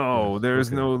no,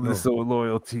 there's no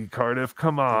loyalty, Cardiff.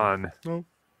 Come on. No,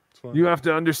 it's fine. You have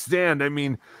to understand. I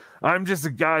mean, I'm just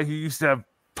a guy who used to have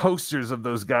posters of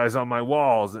those guys on my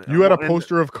walls. You had a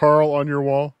poster of Carl on your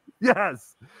wall?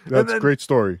 Yes. That's a great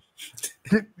story.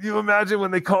 Can you imagine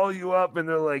when they call you up and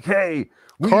they're like, hey,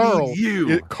 we Carl, need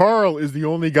you. Carl is the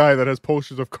only guy that has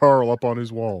posters of Carl up on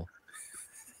his wall.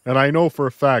 And I know for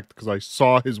a fact because I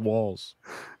saw his walls.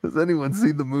 Has anyone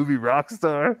seen the movie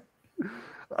Rockstar?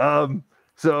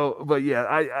 But yeah,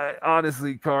 I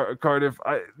honestly, Cardiff,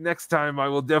 next time I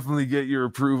will definitely get your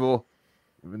approval,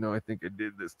 even though I think I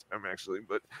did this time actually.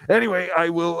 But anyway, I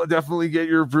will definitely get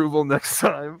your approval next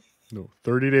time. No,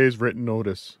 30 days written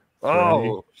notice.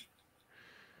 Oh.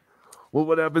 Well,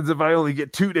 what happens if I only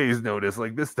get 2 days notice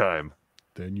like this time?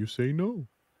 Then you say no.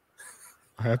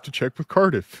 I have to check with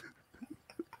Cardiff.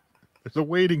 There's a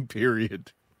waiting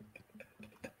period.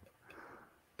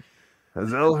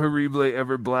 Has El Horrible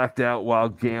ever blacked out while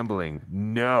gambling?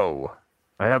 No.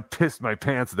 I have pissed my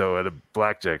pants, though, at a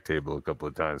blackjack table a couple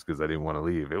of times because I didn't want to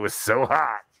leave. It was so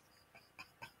hot.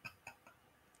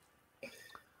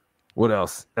 What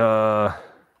else?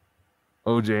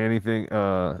 OJ, anything?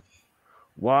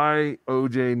 Why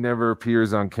OJ never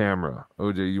appears on camera?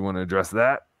 OJ, you want to address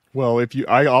that? Well,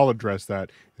 I'll address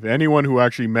that. If anyone who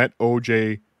actually met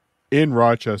OJ in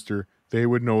Rochester, they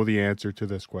would know the answer to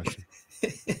this question.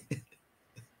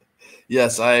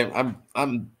 Yes,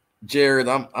 I'm Jared.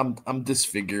 I'm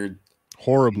disfigured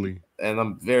horribly, and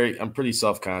I'm pretty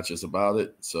self-conscious about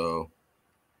it. So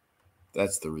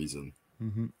that's the reason.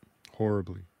 Mm-hmm.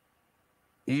 Horribly.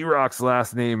 E-Rock's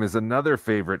last name is another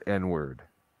favorite N-word.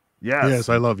 Yes,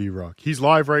 I love E-Rock. He's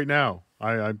live right now.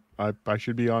 I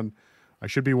should be on I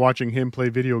should be watching him play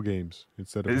video games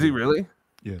instead of. Is he really?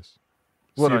 Yes.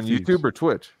 What, Sea on of Thieves. YouTube or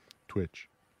Twitch? Twitch.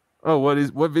 Oh,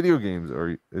 what video games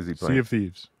is he playing? Sea of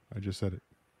Thieves. I just said it.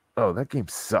 Oh, that game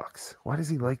sucks. Why does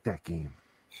he like that game?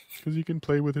 Because he can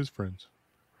play with his friends.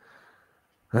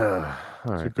 All It's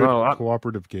right. a good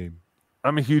cooperative game.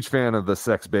 I'm a huge fan of the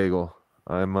Sex Bagel.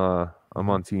 I'm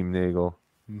on Team Nagel.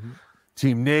 Mhm.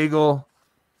 Team Nagel.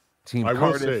 Team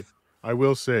Cardiff. I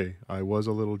will say, I was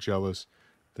a little jealous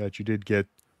that you did get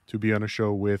to be on a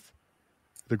show with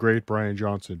the great Brian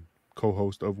Johnson,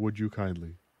 co-host of Would You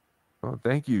Kindly. Oh,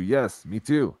 thank you. Yes, me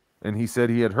too. And he said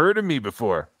he had heard of me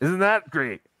before. Isn't that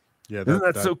great? Yeah, isn't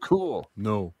that so cool?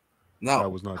 No,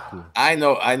 that was not cool. I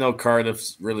know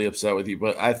Cardiff's really upset with you,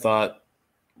 but I thought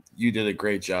you did a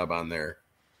great job on there.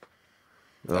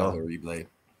 Replay.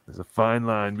 There's a fine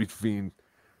line between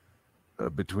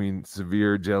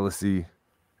severe jealousy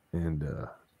and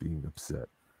being upset.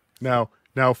 Now,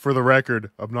 for the record,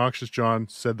 Obnoxious John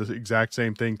said the exact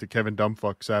same thing to Kevin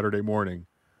Dumbfuck Saturday morning.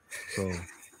 So,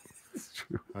 it's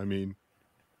true. I mean,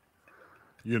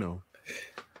 you know.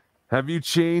 Have you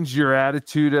changed your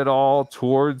attitude at all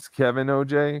towards Kevin,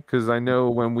 OJ? Because I know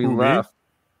when we left.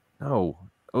 No,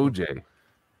 OJ.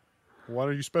 Why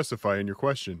don't you specify in your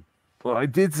question? Well, I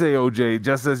did say OJ,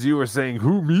 just as you were saying,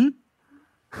 who, me?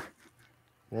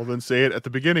 Well, then say it at the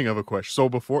beginning of a question. So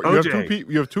before OJ.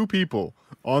 you have two people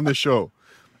on the show.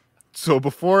 So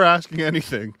before asking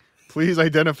anything, please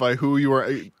identify who you are.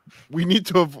 We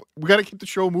got to keep the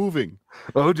show moving.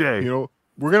 OJ. You know,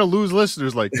 we're gonna lose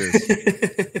listeners like this.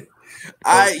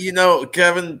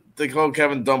 Kevin, the whole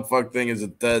Kevin Dumbfuck thing is a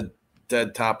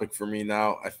dead topic for me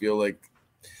now. I feel like,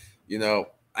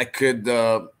 I could,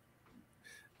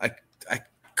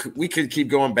 we could keep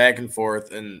going back and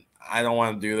forth, and I don't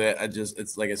want to do that.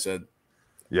 It's like I said.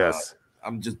 Yes.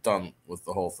 I'm just done with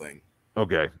the whole thing.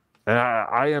 Okay. And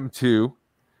I am too.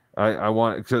 I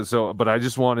want but I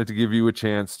just wanted to give you a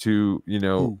chance to,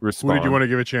 respond. Who did you want to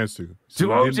give a chance to? To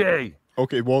OJ.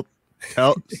 Okay, well,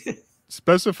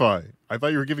 specify. I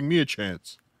thought you were giving me a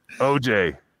chance.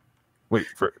 OJ. Wait,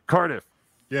 for Cardiff.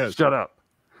 Yes. Shut up.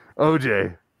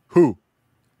 OJ. Who?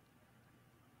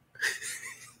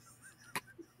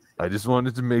 I just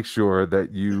wanted to make sure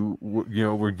that you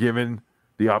were given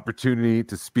the opportunity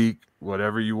to speak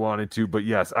whatever you wanted to. But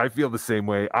yes, I feel the same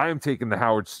way. I am taking the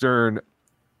Howard Stern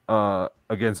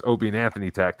against Opie and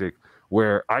Anthony tactic,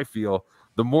 where I feel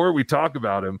the more we talk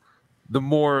about him, the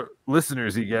more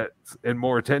listeners he gets and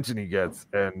more attention he gets.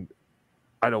 And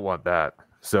I don't want that.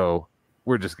 So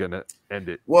we're just going to end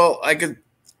it. Well, I don't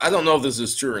know if this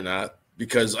is true or not,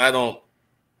 because I don't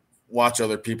watch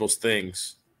other people's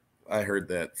things. I heard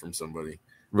that from somebody.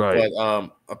 Right.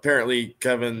 But apparently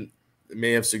Kevin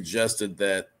may have suggested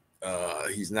that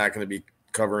he's not going to be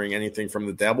covering anything from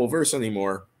the Dabbleverse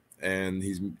anymore, and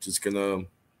he's just going to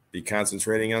be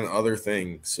concentrating on other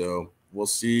things. So we'll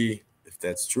see if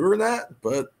that's true or not,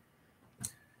 but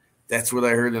that's what I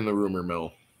heard in the rumor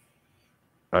mill.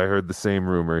 I heard the same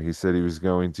rumor. He said he was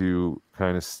going to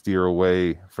kind of steer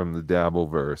away from the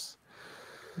Dabbleverse.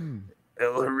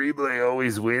 El Horrible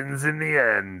always wins in the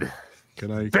end.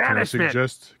 Can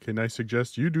I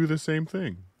suggest you do the same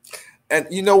thing? And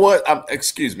you know what?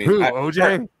 Excuse me. Who,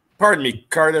 OJ? Pardon me,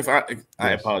 Cardiff.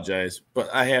 I apologize, but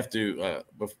I have to.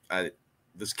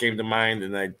 This came to mind,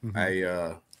 and I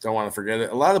don't want to forget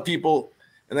it. A lot of people,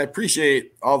 and I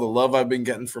appreciate all the love I've been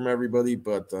getting from everybody,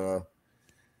 but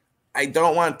I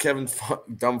don't want Kevin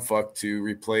Dumbfuck to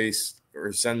replace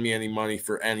or send me any money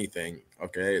for anything.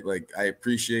 Okay, like I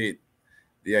appreciate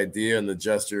the idea and the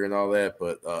gesture and all that,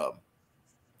 but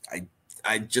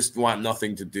I just want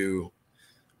nothing to do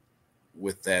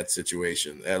with that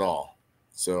situation at all.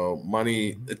 So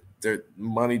money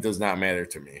does not matter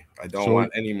to me. I don't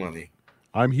want any money.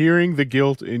 I'm hearing the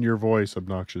guilt in your voice,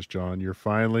 Obnoxious John. You're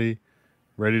finally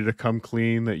ready to come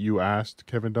clean that you asked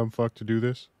Kevin Dumbfuck to do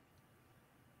this.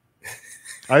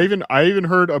 I even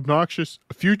heard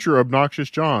future Obnoxious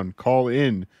John call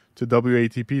in to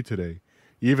WATP today,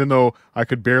 even though I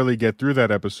could barely get through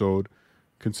that episode,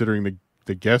 considering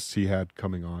the guests he had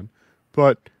coming on.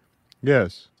 But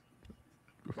yes,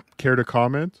 care to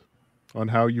comment on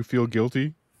how you feel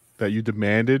guilty that you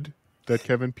demanded that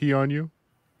Kevin pee on you,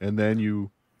 and then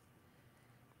you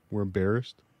were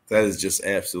embarrassed? That is just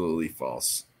absolutely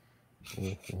false.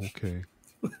 Oh, okay.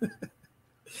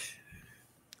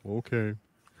 Okay.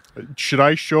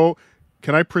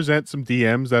 Can I present some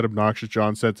DMs that Obnoxious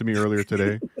John sent to me earlier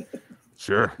today?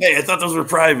 Sure. Hey, I thought those were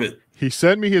private. He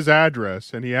sent me his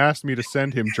address, and he asked me to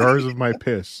send him jars of my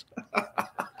piss.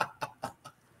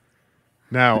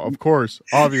 Now, of course,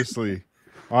 obviously,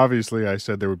 I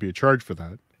said there would be a charge for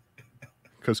that.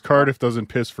 Because Cardiff doesn't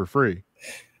piss for free.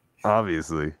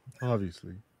 Obviously.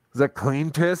 Obviously. Is that clean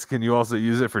piss? Can you also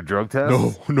use it for drug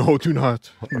tests? No, do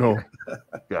not. No.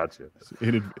 Gotcha.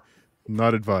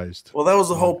 Not advised. Well, that was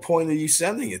the whole point of you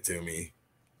sending it to me.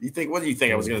 What do you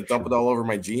think? I was going to dump it all over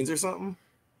my jeans or something?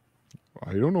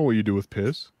 I don't know what you do with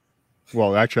piss.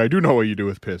 Well, actually, I do know what you do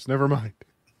with piss. Never mind.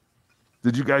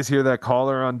 Did you guys hear that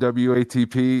caller on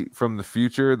WATP from the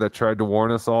future that tried to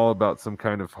warn us all about some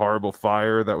kind of horrible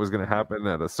fire that was going to happen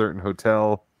at a certain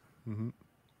hotel? Mm-hmm.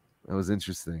 That was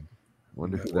interesting. I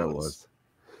wonder who that was.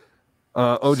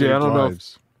 OJ, Saved I don't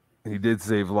lives. know if he did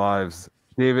save lives.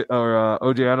 David or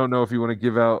OJ, I don't know if you want to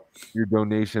give out your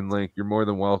donation link. You're more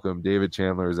than welcome. David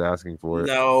Chandler is asking for it.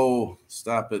 No,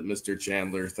 stop it, Mr.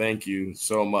 Chandler. Thank you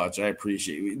so much. I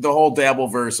appreciate you. The whole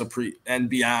Dabbleverse and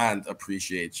beyond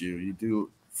appreciates you. You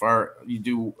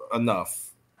do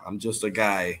enough. I'm just a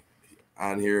guy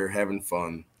on here having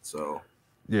fun. So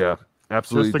yeah,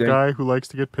 absolutely. Just a guy who likes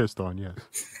to get pissed on. Yes.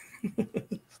 There's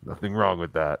nothing wrong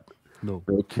with that. No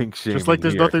kink shaming. Just like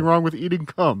there's here. nothing wrong with eating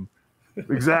cum.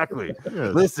 Exactly.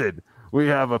 Yes. Listen, we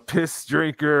have a piss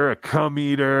drinker, a cum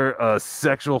eater, a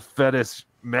sexual fetish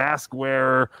mask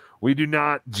wearer. We do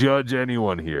not judge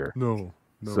anyone here. No.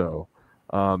 So,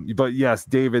 but yes,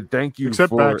 David, thank you.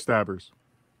 Except backstabbers.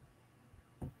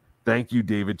 Thank you,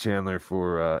 David Chandler,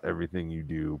 for everything you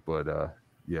do. But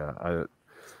yeah,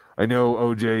 I know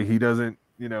OJ. He doesn't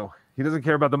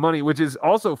care about the money, which is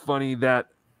also funny that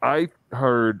I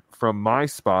heard from my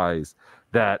spies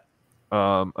that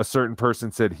a certain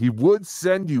person said he would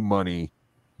send you money,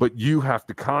 but you have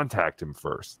to contact him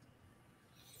first.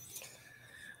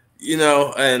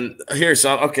 And here's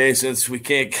some. Okay, since we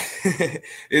can't,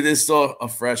 it is still a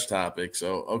fresh topic.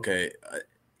 So, okay,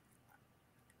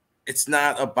 it's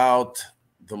not about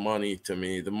the money to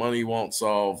me. The money won't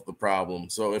solve the problem.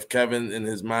 So if Kevin in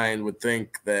his mind would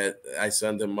think that I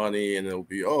send him money and it'll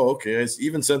be, oh, okay, I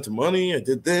even sent him money. I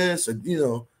did this, and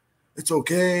it's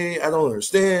okay. I don't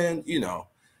understand.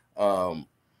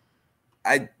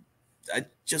 I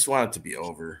just want it to be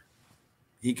over.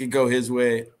 He could go his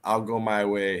way. I'll go my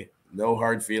way. No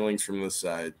hard feelings from this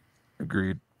side.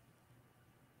 Agreed.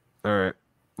 All right.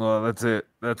 Well, that's it.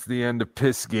 That's the end of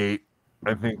Pissgate.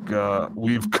 I think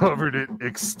we've covered it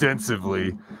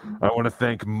extensively. I want to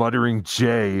thank Muttering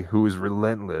Jay, who is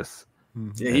relentless.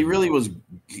 Yeah, he really was.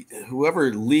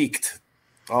 Whoever leaked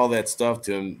all that stuff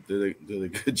to him did a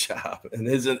good job, and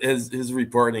his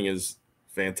reporting is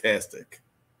fantastic.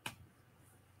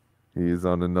 He is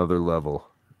on another level.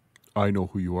 I know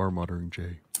who you are, Muttering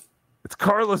Jay. It's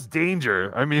Carlos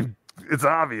Danger. I mean, it's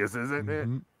obvious, isn't it?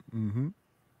 Mm-hmm.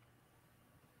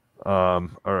 All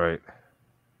right.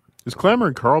 Has Clamor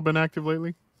and Carl been active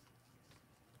lately?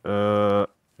 Has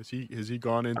he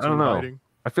gone into I don't know. hiding?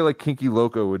 I feel like Kinky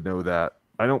Loco would know that.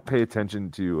 I don't pay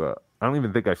attention to. I don't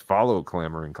even think I follow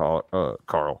Clamor and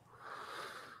Carl.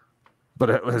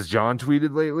 But has John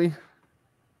tweeted lately?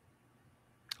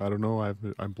 I don't know.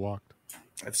 I'm blocked.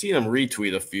 I've seen him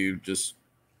retweet a few just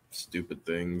stupid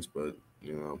things, but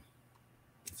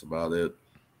that's about it.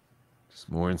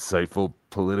 Just more insightful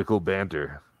political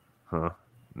banter, huh?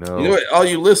 No. You know what all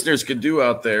you listeners could do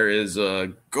out there is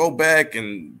go back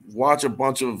and watch a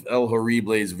bunch of El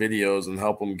Horrible's videos and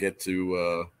help him get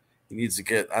to he needs to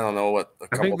get, I don't know what, a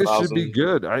couple I think this thousand. should be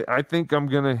good. I think I'm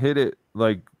going to hit it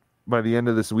like by the end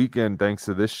of this weekend, thanks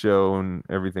to this show and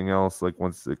everything else, like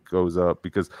once it goes up,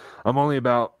 because I'm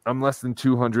less than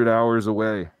 200 hours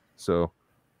away. So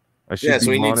I should be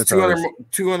so he monetized. needs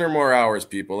 200 more hours,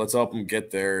 people. Let's help him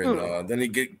get there. And then he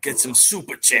get some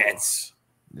super chats.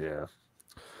 Yeah.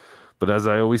 But as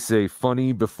I always say,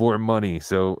 funny before money.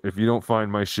 So if you don't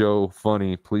find my show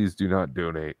funny, please do not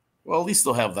donate. Well, at least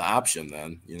they'll have the option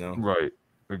then, Right.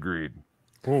 Agreed.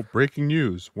 Oh, breaking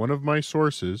news. One of my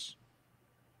sources.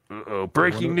 Uh-oh.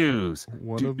 Breaking news.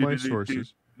 One of my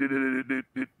sources. So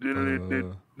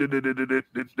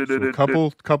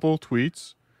couple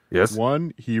tweets. Yes.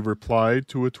 One, he replied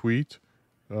to a tweet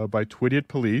by Twitted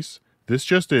Police. This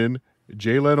just in.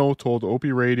 Jay Leno told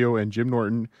Opie Radio and Jim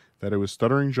Norton that it was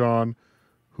Stuttering John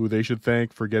who they should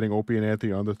thank for getting Opie and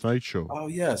Anthony on the Tonight Show. Oh,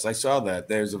 yes, I saw that.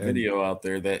 There's a video out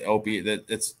there that Opie, that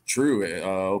it's true.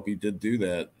 Opie did do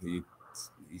that. He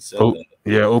said that.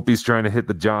 Yeah, Opie's trying to hit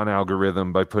the John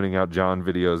algorithm by putting out John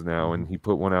videos now, and he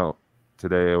put one out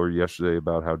today or yesterday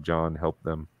about how John helped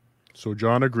them. So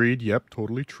John agreed, yep,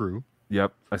 totally true.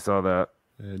 Yep, I saw that.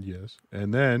 And yes.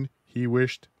 And then he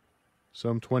wished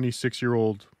some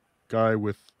 26-year-old guy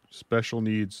with special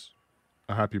needs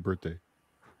a happy birthday.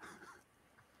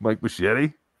 Mike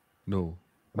Buschetti? No.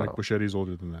 Mike Buschetti's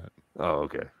older than that. Oh,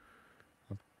 okay.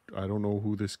 I don't know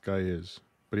who this guy is.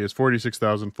 But he has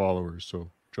 46,000 followers, so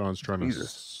John's trying to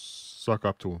suck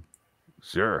up to him.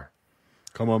 Sure.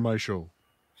 Come on my show.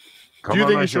 Do you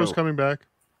think his show's coming back?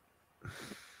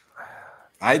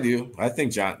 I do. I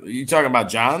think John. Are you talking about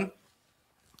John?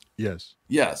 Yes.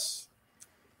 Yes.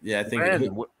 Yeah, I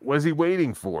think. What was he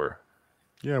waiting for?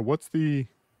 Yeah, what's the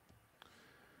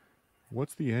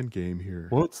end game here?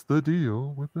 What's the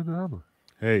deal with the dabbler?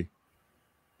 Hey,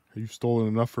 you've stolen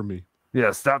enough from me.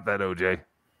 Yeah, stop that, OJ.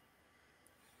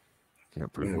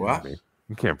 Can't prove it what? was me.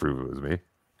 You can't prove it was me.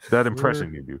 That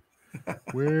impression you do.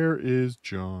 Where is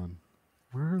John?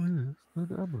 Where is the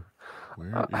dabbler? Where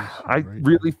is I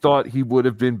really thought he would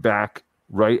have been back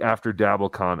right after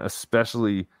DabbleCon,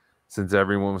 especially since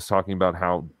everyone was talking about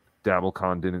how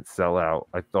DabbleCon didn't sell out.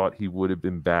 I thought he would have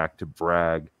been back to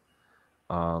brag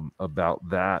about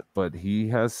that, but he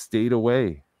has stayed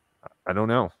away. I don't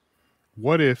know.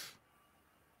 What if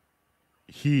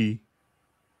he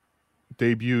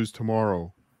debuts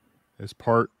tomorrow as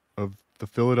part of the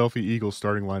Philadelphia Eagles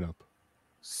starting lineup?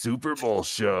 Super Bowl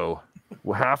show,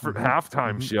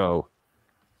 halftime show.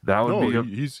 That would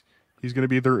be. He's going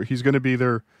to be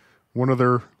their one of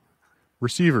their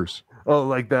receivers. Oh,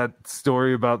 like that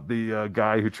story about the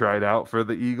guy who tried out for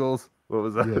the Eagles. What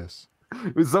was that? Yes.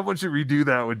 Someone should redo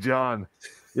that with John.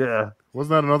 Yeah.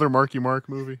 Wasn't that another Marky Mark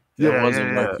movie? Yeah, it was a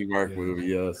Marky Mark movie.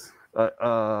 Yes.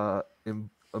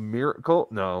 A Miracle?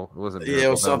 No, it wasn't. Yeah, it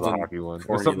was something. Hockey one.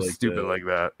 Or something like stupid like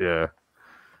that. Yeah.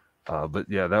 But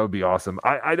yeah, that would be awesome.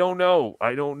 I don't know.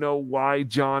 I don't know why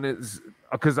John is,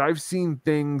 because I've seen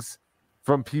things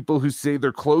from people who say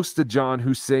they're close to John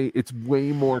who say it's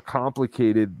way more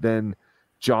complicated than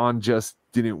John just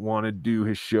didn't want to do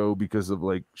his show because of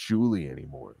like Shuli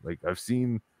anymore. Like I've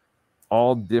seen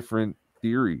all different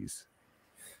theories.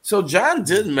 So John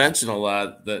did mention a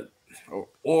lot that,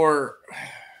 or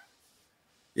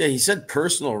yeah, he said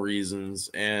personal reasons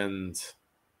and.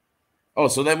 Oh,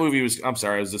 so that movie was. I'm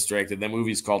sorry, I was distracted. That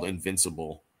movie's called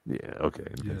Invincible. Yeah, okay,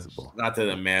 Invincible. Yes. Not that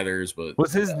it matters, but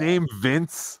was his name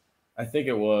Vince? I think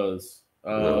it was.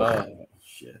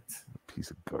 Shit.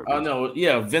 Piece of garbage. Oh no,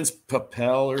 yeah, Vince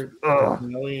Papel or. I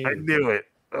knew it.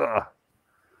 Garbage.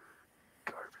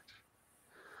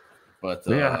 But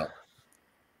yeah,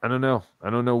 I don't know. I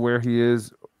don't know where he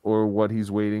is or what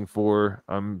he's waiting for.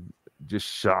 I'm just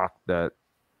shocked that.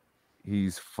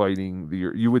 He's fighting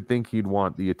you would think he'd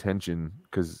want the attention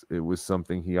because it was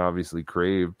something he obviously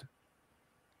craved.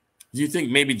 Do you think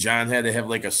maybe John had to have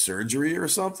like a surgery or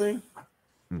something?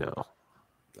 No.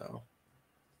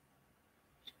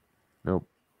 Nope.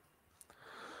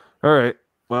 All right.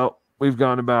 Well, we've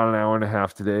gone about an hour and a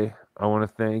half today. I want to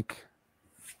thank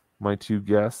my two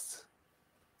guests,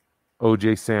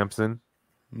 OJ Sampson.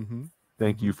 Mm-hmm.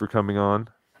 Thank you for coming on.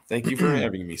 Thank you for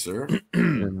having me, sir.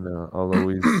 And I'll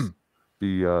always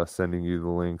be sending you the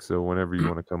link, so whenever you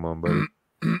want to come on, buddy.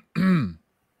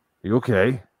 You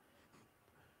okay?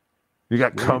 You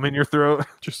got cum in your throat?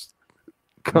 Just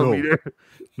cum eater?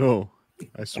 No,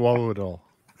 I swallow it all.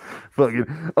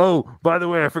 Fucking. Oh, by the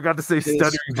way, I forgot to say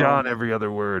Stuttering John every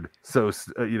other word. So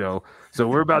so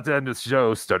we're about to end the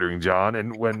show, Stuttering John,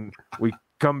 and when we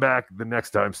come back the next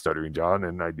time, Stuttering John,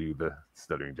 and I do the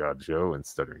Stuttering John show and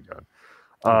Stuttering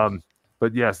John.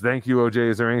 But yes, thank you, OJ.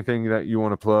 Is there anything that you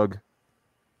want to plug?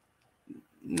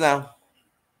 No.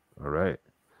 All right.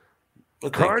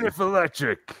 Cardiff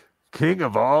Electric, king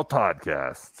of all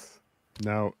podcasts.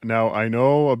 Now I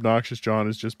know Obnoxious John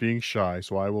is just being shy,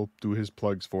 so I will do his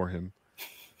plugs for him.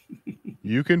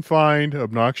 You can find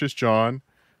Obnoxious John.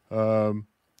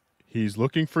 He's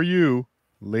looking for you,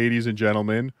 ladies and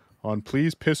gentlemen, on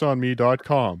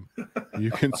pleasepissonme.com.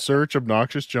 You can search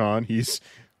Obnoxious John.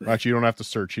 Actually, you don't have to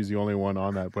search. He's the only one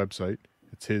on that website.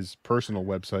 It's his personal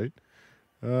website.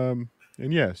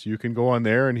 And yes, you can go on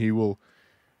there and he will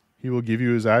give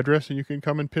you his address and you can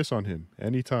come and piss on him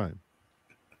anytime.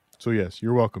 So yes,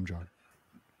 you're welcome, John.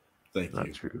 Thank you.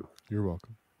 Not true. You're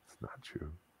welcome. It's not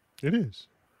true. It is.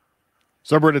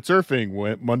 Subreddit Surfing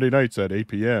went Monday nights at 8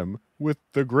 p.m. with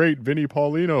the great Vinny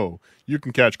Paulino. You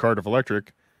can catch Cardiff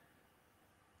Electric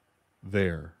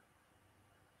there.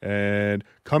 And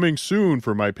coming soon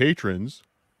for my patrons,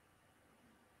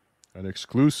 an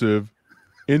exclusive,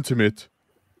 intimate,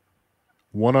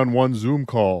 one-on-one Zoom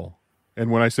call.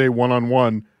 And when I say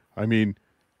one-on-one, I mean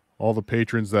all the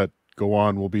patrons that go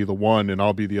on will be the one and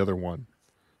I'll be the other one.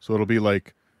 So it'll be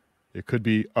like, it could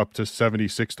be up to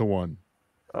 76-1.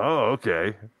 Oh,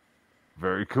 okay.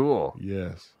 Very cool.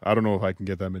 Yes. I don't know if I can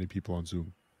get that many people on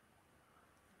Zoom.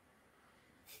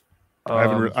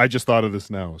 I just thought of this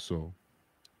now, so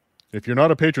if you're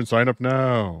not a patron, sign up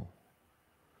now.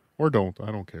 Or don't.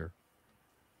 I don't care.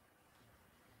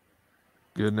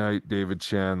 Good night, David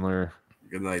Chandler.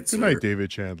 Good night, sir. Good night, David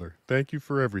Chandler. Thank you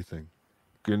for everything.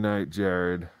 Good night,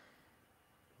 Jared.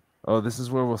 Oh, this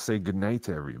is where we'll say good night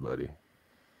to everybody.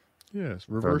 Yes,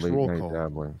 reverse roll call.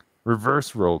 Dabbling.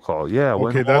 Reverse roll call. Yeah.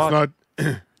 Okay, that's not.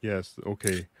 Yes.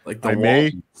 Okay. Like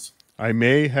the I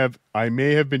may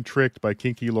have been tricked by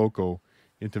Kinky Loco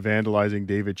into vandalizing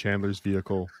David Chandler's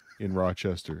vehicle in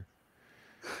Rochester.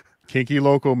 Kinky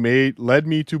Loco led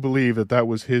me to believe that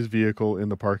was his vehicle in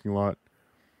the parking lot,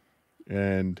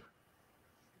 and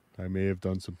I may have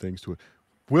done some things to it.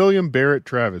 William Barrett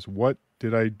Travis, what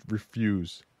did I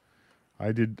refuse?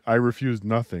 I refused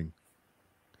nothing.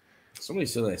 Somebody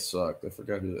said I sucked. I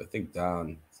forgot who. I think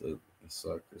Don said I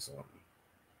sucked or something.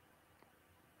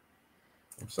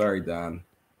 I'm sorry, Don.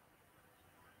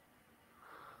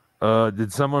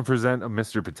 Did someone present a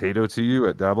Mr. Potato to you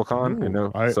at DabbleCon? Ooh, I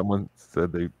know someone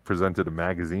said they presented a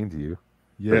magazine to you.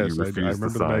 Yes, I remember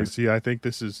the magazine. I think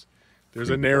there's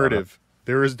a narrative.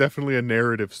 There is definitely a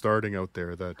narrative starting out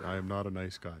there that I am not a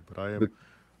nice guy, but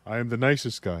I am the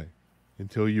nicest guy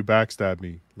until you backstab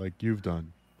me like you've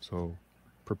done. So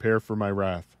prepare for my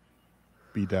wrath.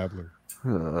 BeDabbler.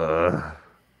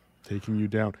 Taking you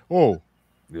down. Oh.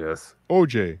 Yes.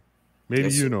 OJ. Maybe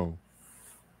Yes, you sir. know.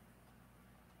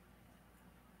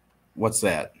 What's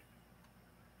that?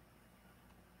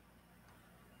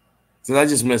 Did I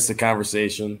just miss the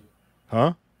conversation?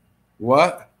 Huh?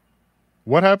 What?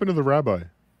 What happened to the rabbi?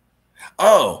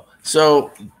 Oh,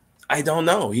 so I don't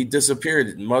know. He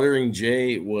disappeared. Muttering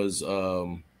Jay was,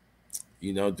 doing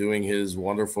his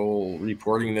wonderful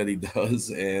reporting that he does,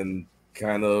 and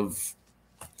kind of,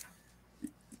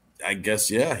 I guess,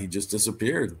 yeah, he just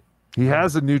disappeared. He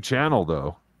has a new channel,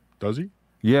 though. Does he?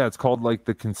 Yeah, it's called like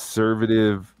the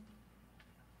Conservative.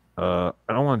 I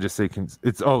don't want to just say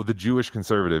the Jewish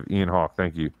Conservative. Ian Hawke,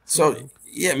 thank you. So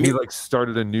yeah, he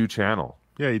started a new channel.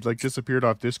 Yeah, he disappeared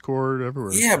off Discord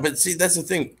everywhere. Yeah, but see, that's the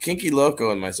thing. Kinky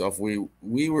Loco and myself, we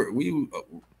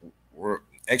were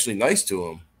actually nice to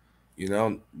him,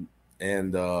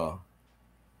 and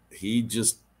he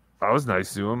just. I was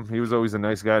nice to him. He was always a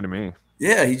nice guy to me.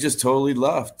 Yeah, he just totally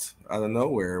left out of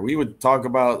nowhere. We would talk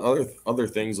about other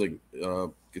things like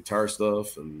guitar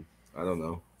stuff, and I don't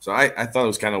know. So I thought it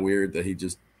was kind of weird that he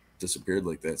just disappeared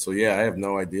like that. So yeah, I have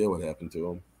no idea what happened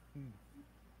to him.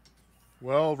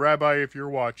 Well, Rabbi, if you're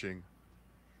watching,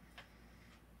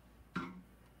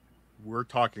 we're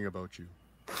talking about you.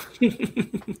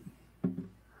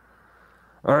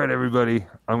 All right, everybody.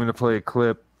 I'm going to play a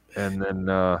clip, and then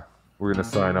we're going to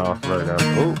sign off right now.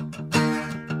 Oh.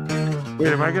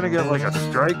 Wait, am I going to get like a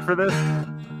strike for this?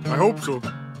 I hope so.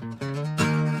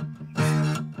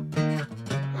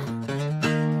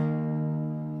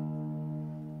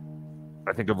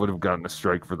 I think I would have gotten a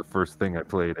strike for the first thing I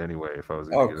played anyway if I was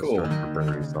going to get a strike for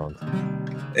any songs.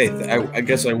 Hey, I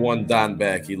guess I won Don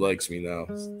back. He likes me now.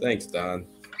 Thanks, Don.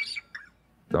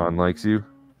 Don likes you?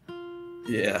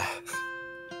 Yeah.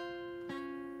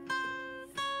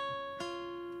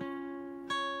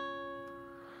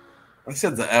 I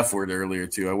said the F word earlier,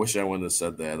 too. I wish I wouldn't have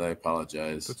said that. I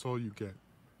apologize. That's all you get.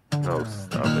 No,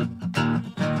 stop it.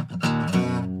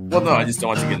 Well, no, I just don't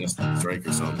want you getting a strike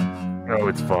or something. No,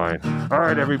 it's fine. All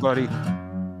right, everybody.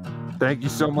 Thank you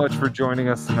so much for joining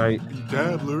us tonight.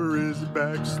 Dabbler is a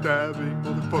backstabbing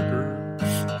motherfucker.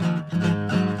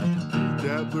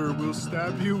 Dabbler will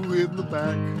stab you in the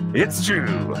back. It's true.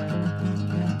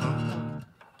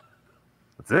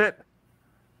 That's it?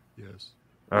 Yes.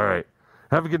 All right.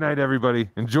 Have a good night, everybody.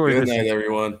 Enjoy Good this night,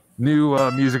 everyone. new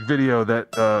music video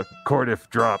that Cordiff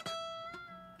dropped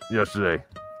yesterday.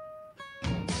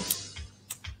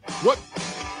 What?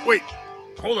 Wait.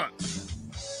 Hold on.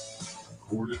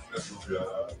 Cordiff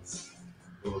Natural Gas,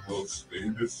 the most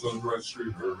famous sunrise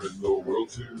streamer in the world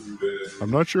today.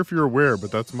 I'm not sure if you're aware,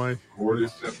 but that's my.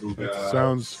 Cordiff Natural That Gas.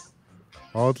 Sounds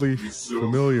oddly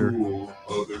familiar. Cool.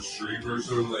 Other streamers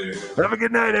are lame. Have a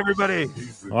good night, everybody.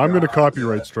 I'm going to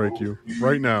copyright strike you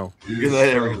right now. Good night,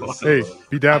 everyone. Hey,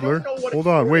 BeDabbler, hold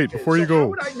on. Wait, before you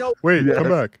go. Wait, come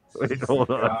back. Wait, hold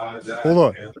on. Hold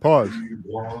on. Pause.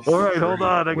 All right, hold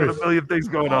on. I got a million things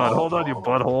going on. Hold on, you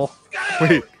butthole.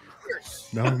 Wait.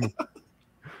 Now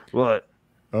What?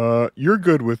 You're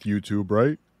good with YouTube,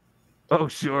 right? Oh,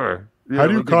 sure. Yeah, How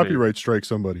do you look at me. copyright strike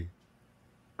somebody?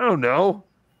 I don't know.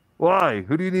 Why?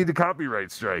 Who do you need to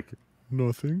copyright strike?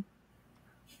 Nothing.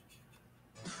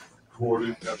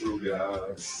 Cordiff Natural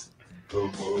Gas, the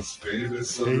most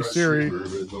famous Hey sunrise Siri, streamer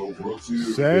in the world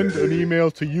today. send an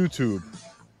email to YouTube.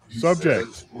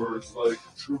 Subject: Says words like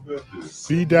tremendous.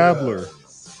 BeDabbler,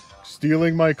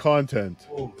 stealing my content.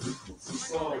 Oh, this was the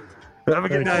song. Have a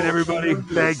good night, everybody.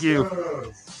 Thank you.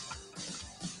 Yes.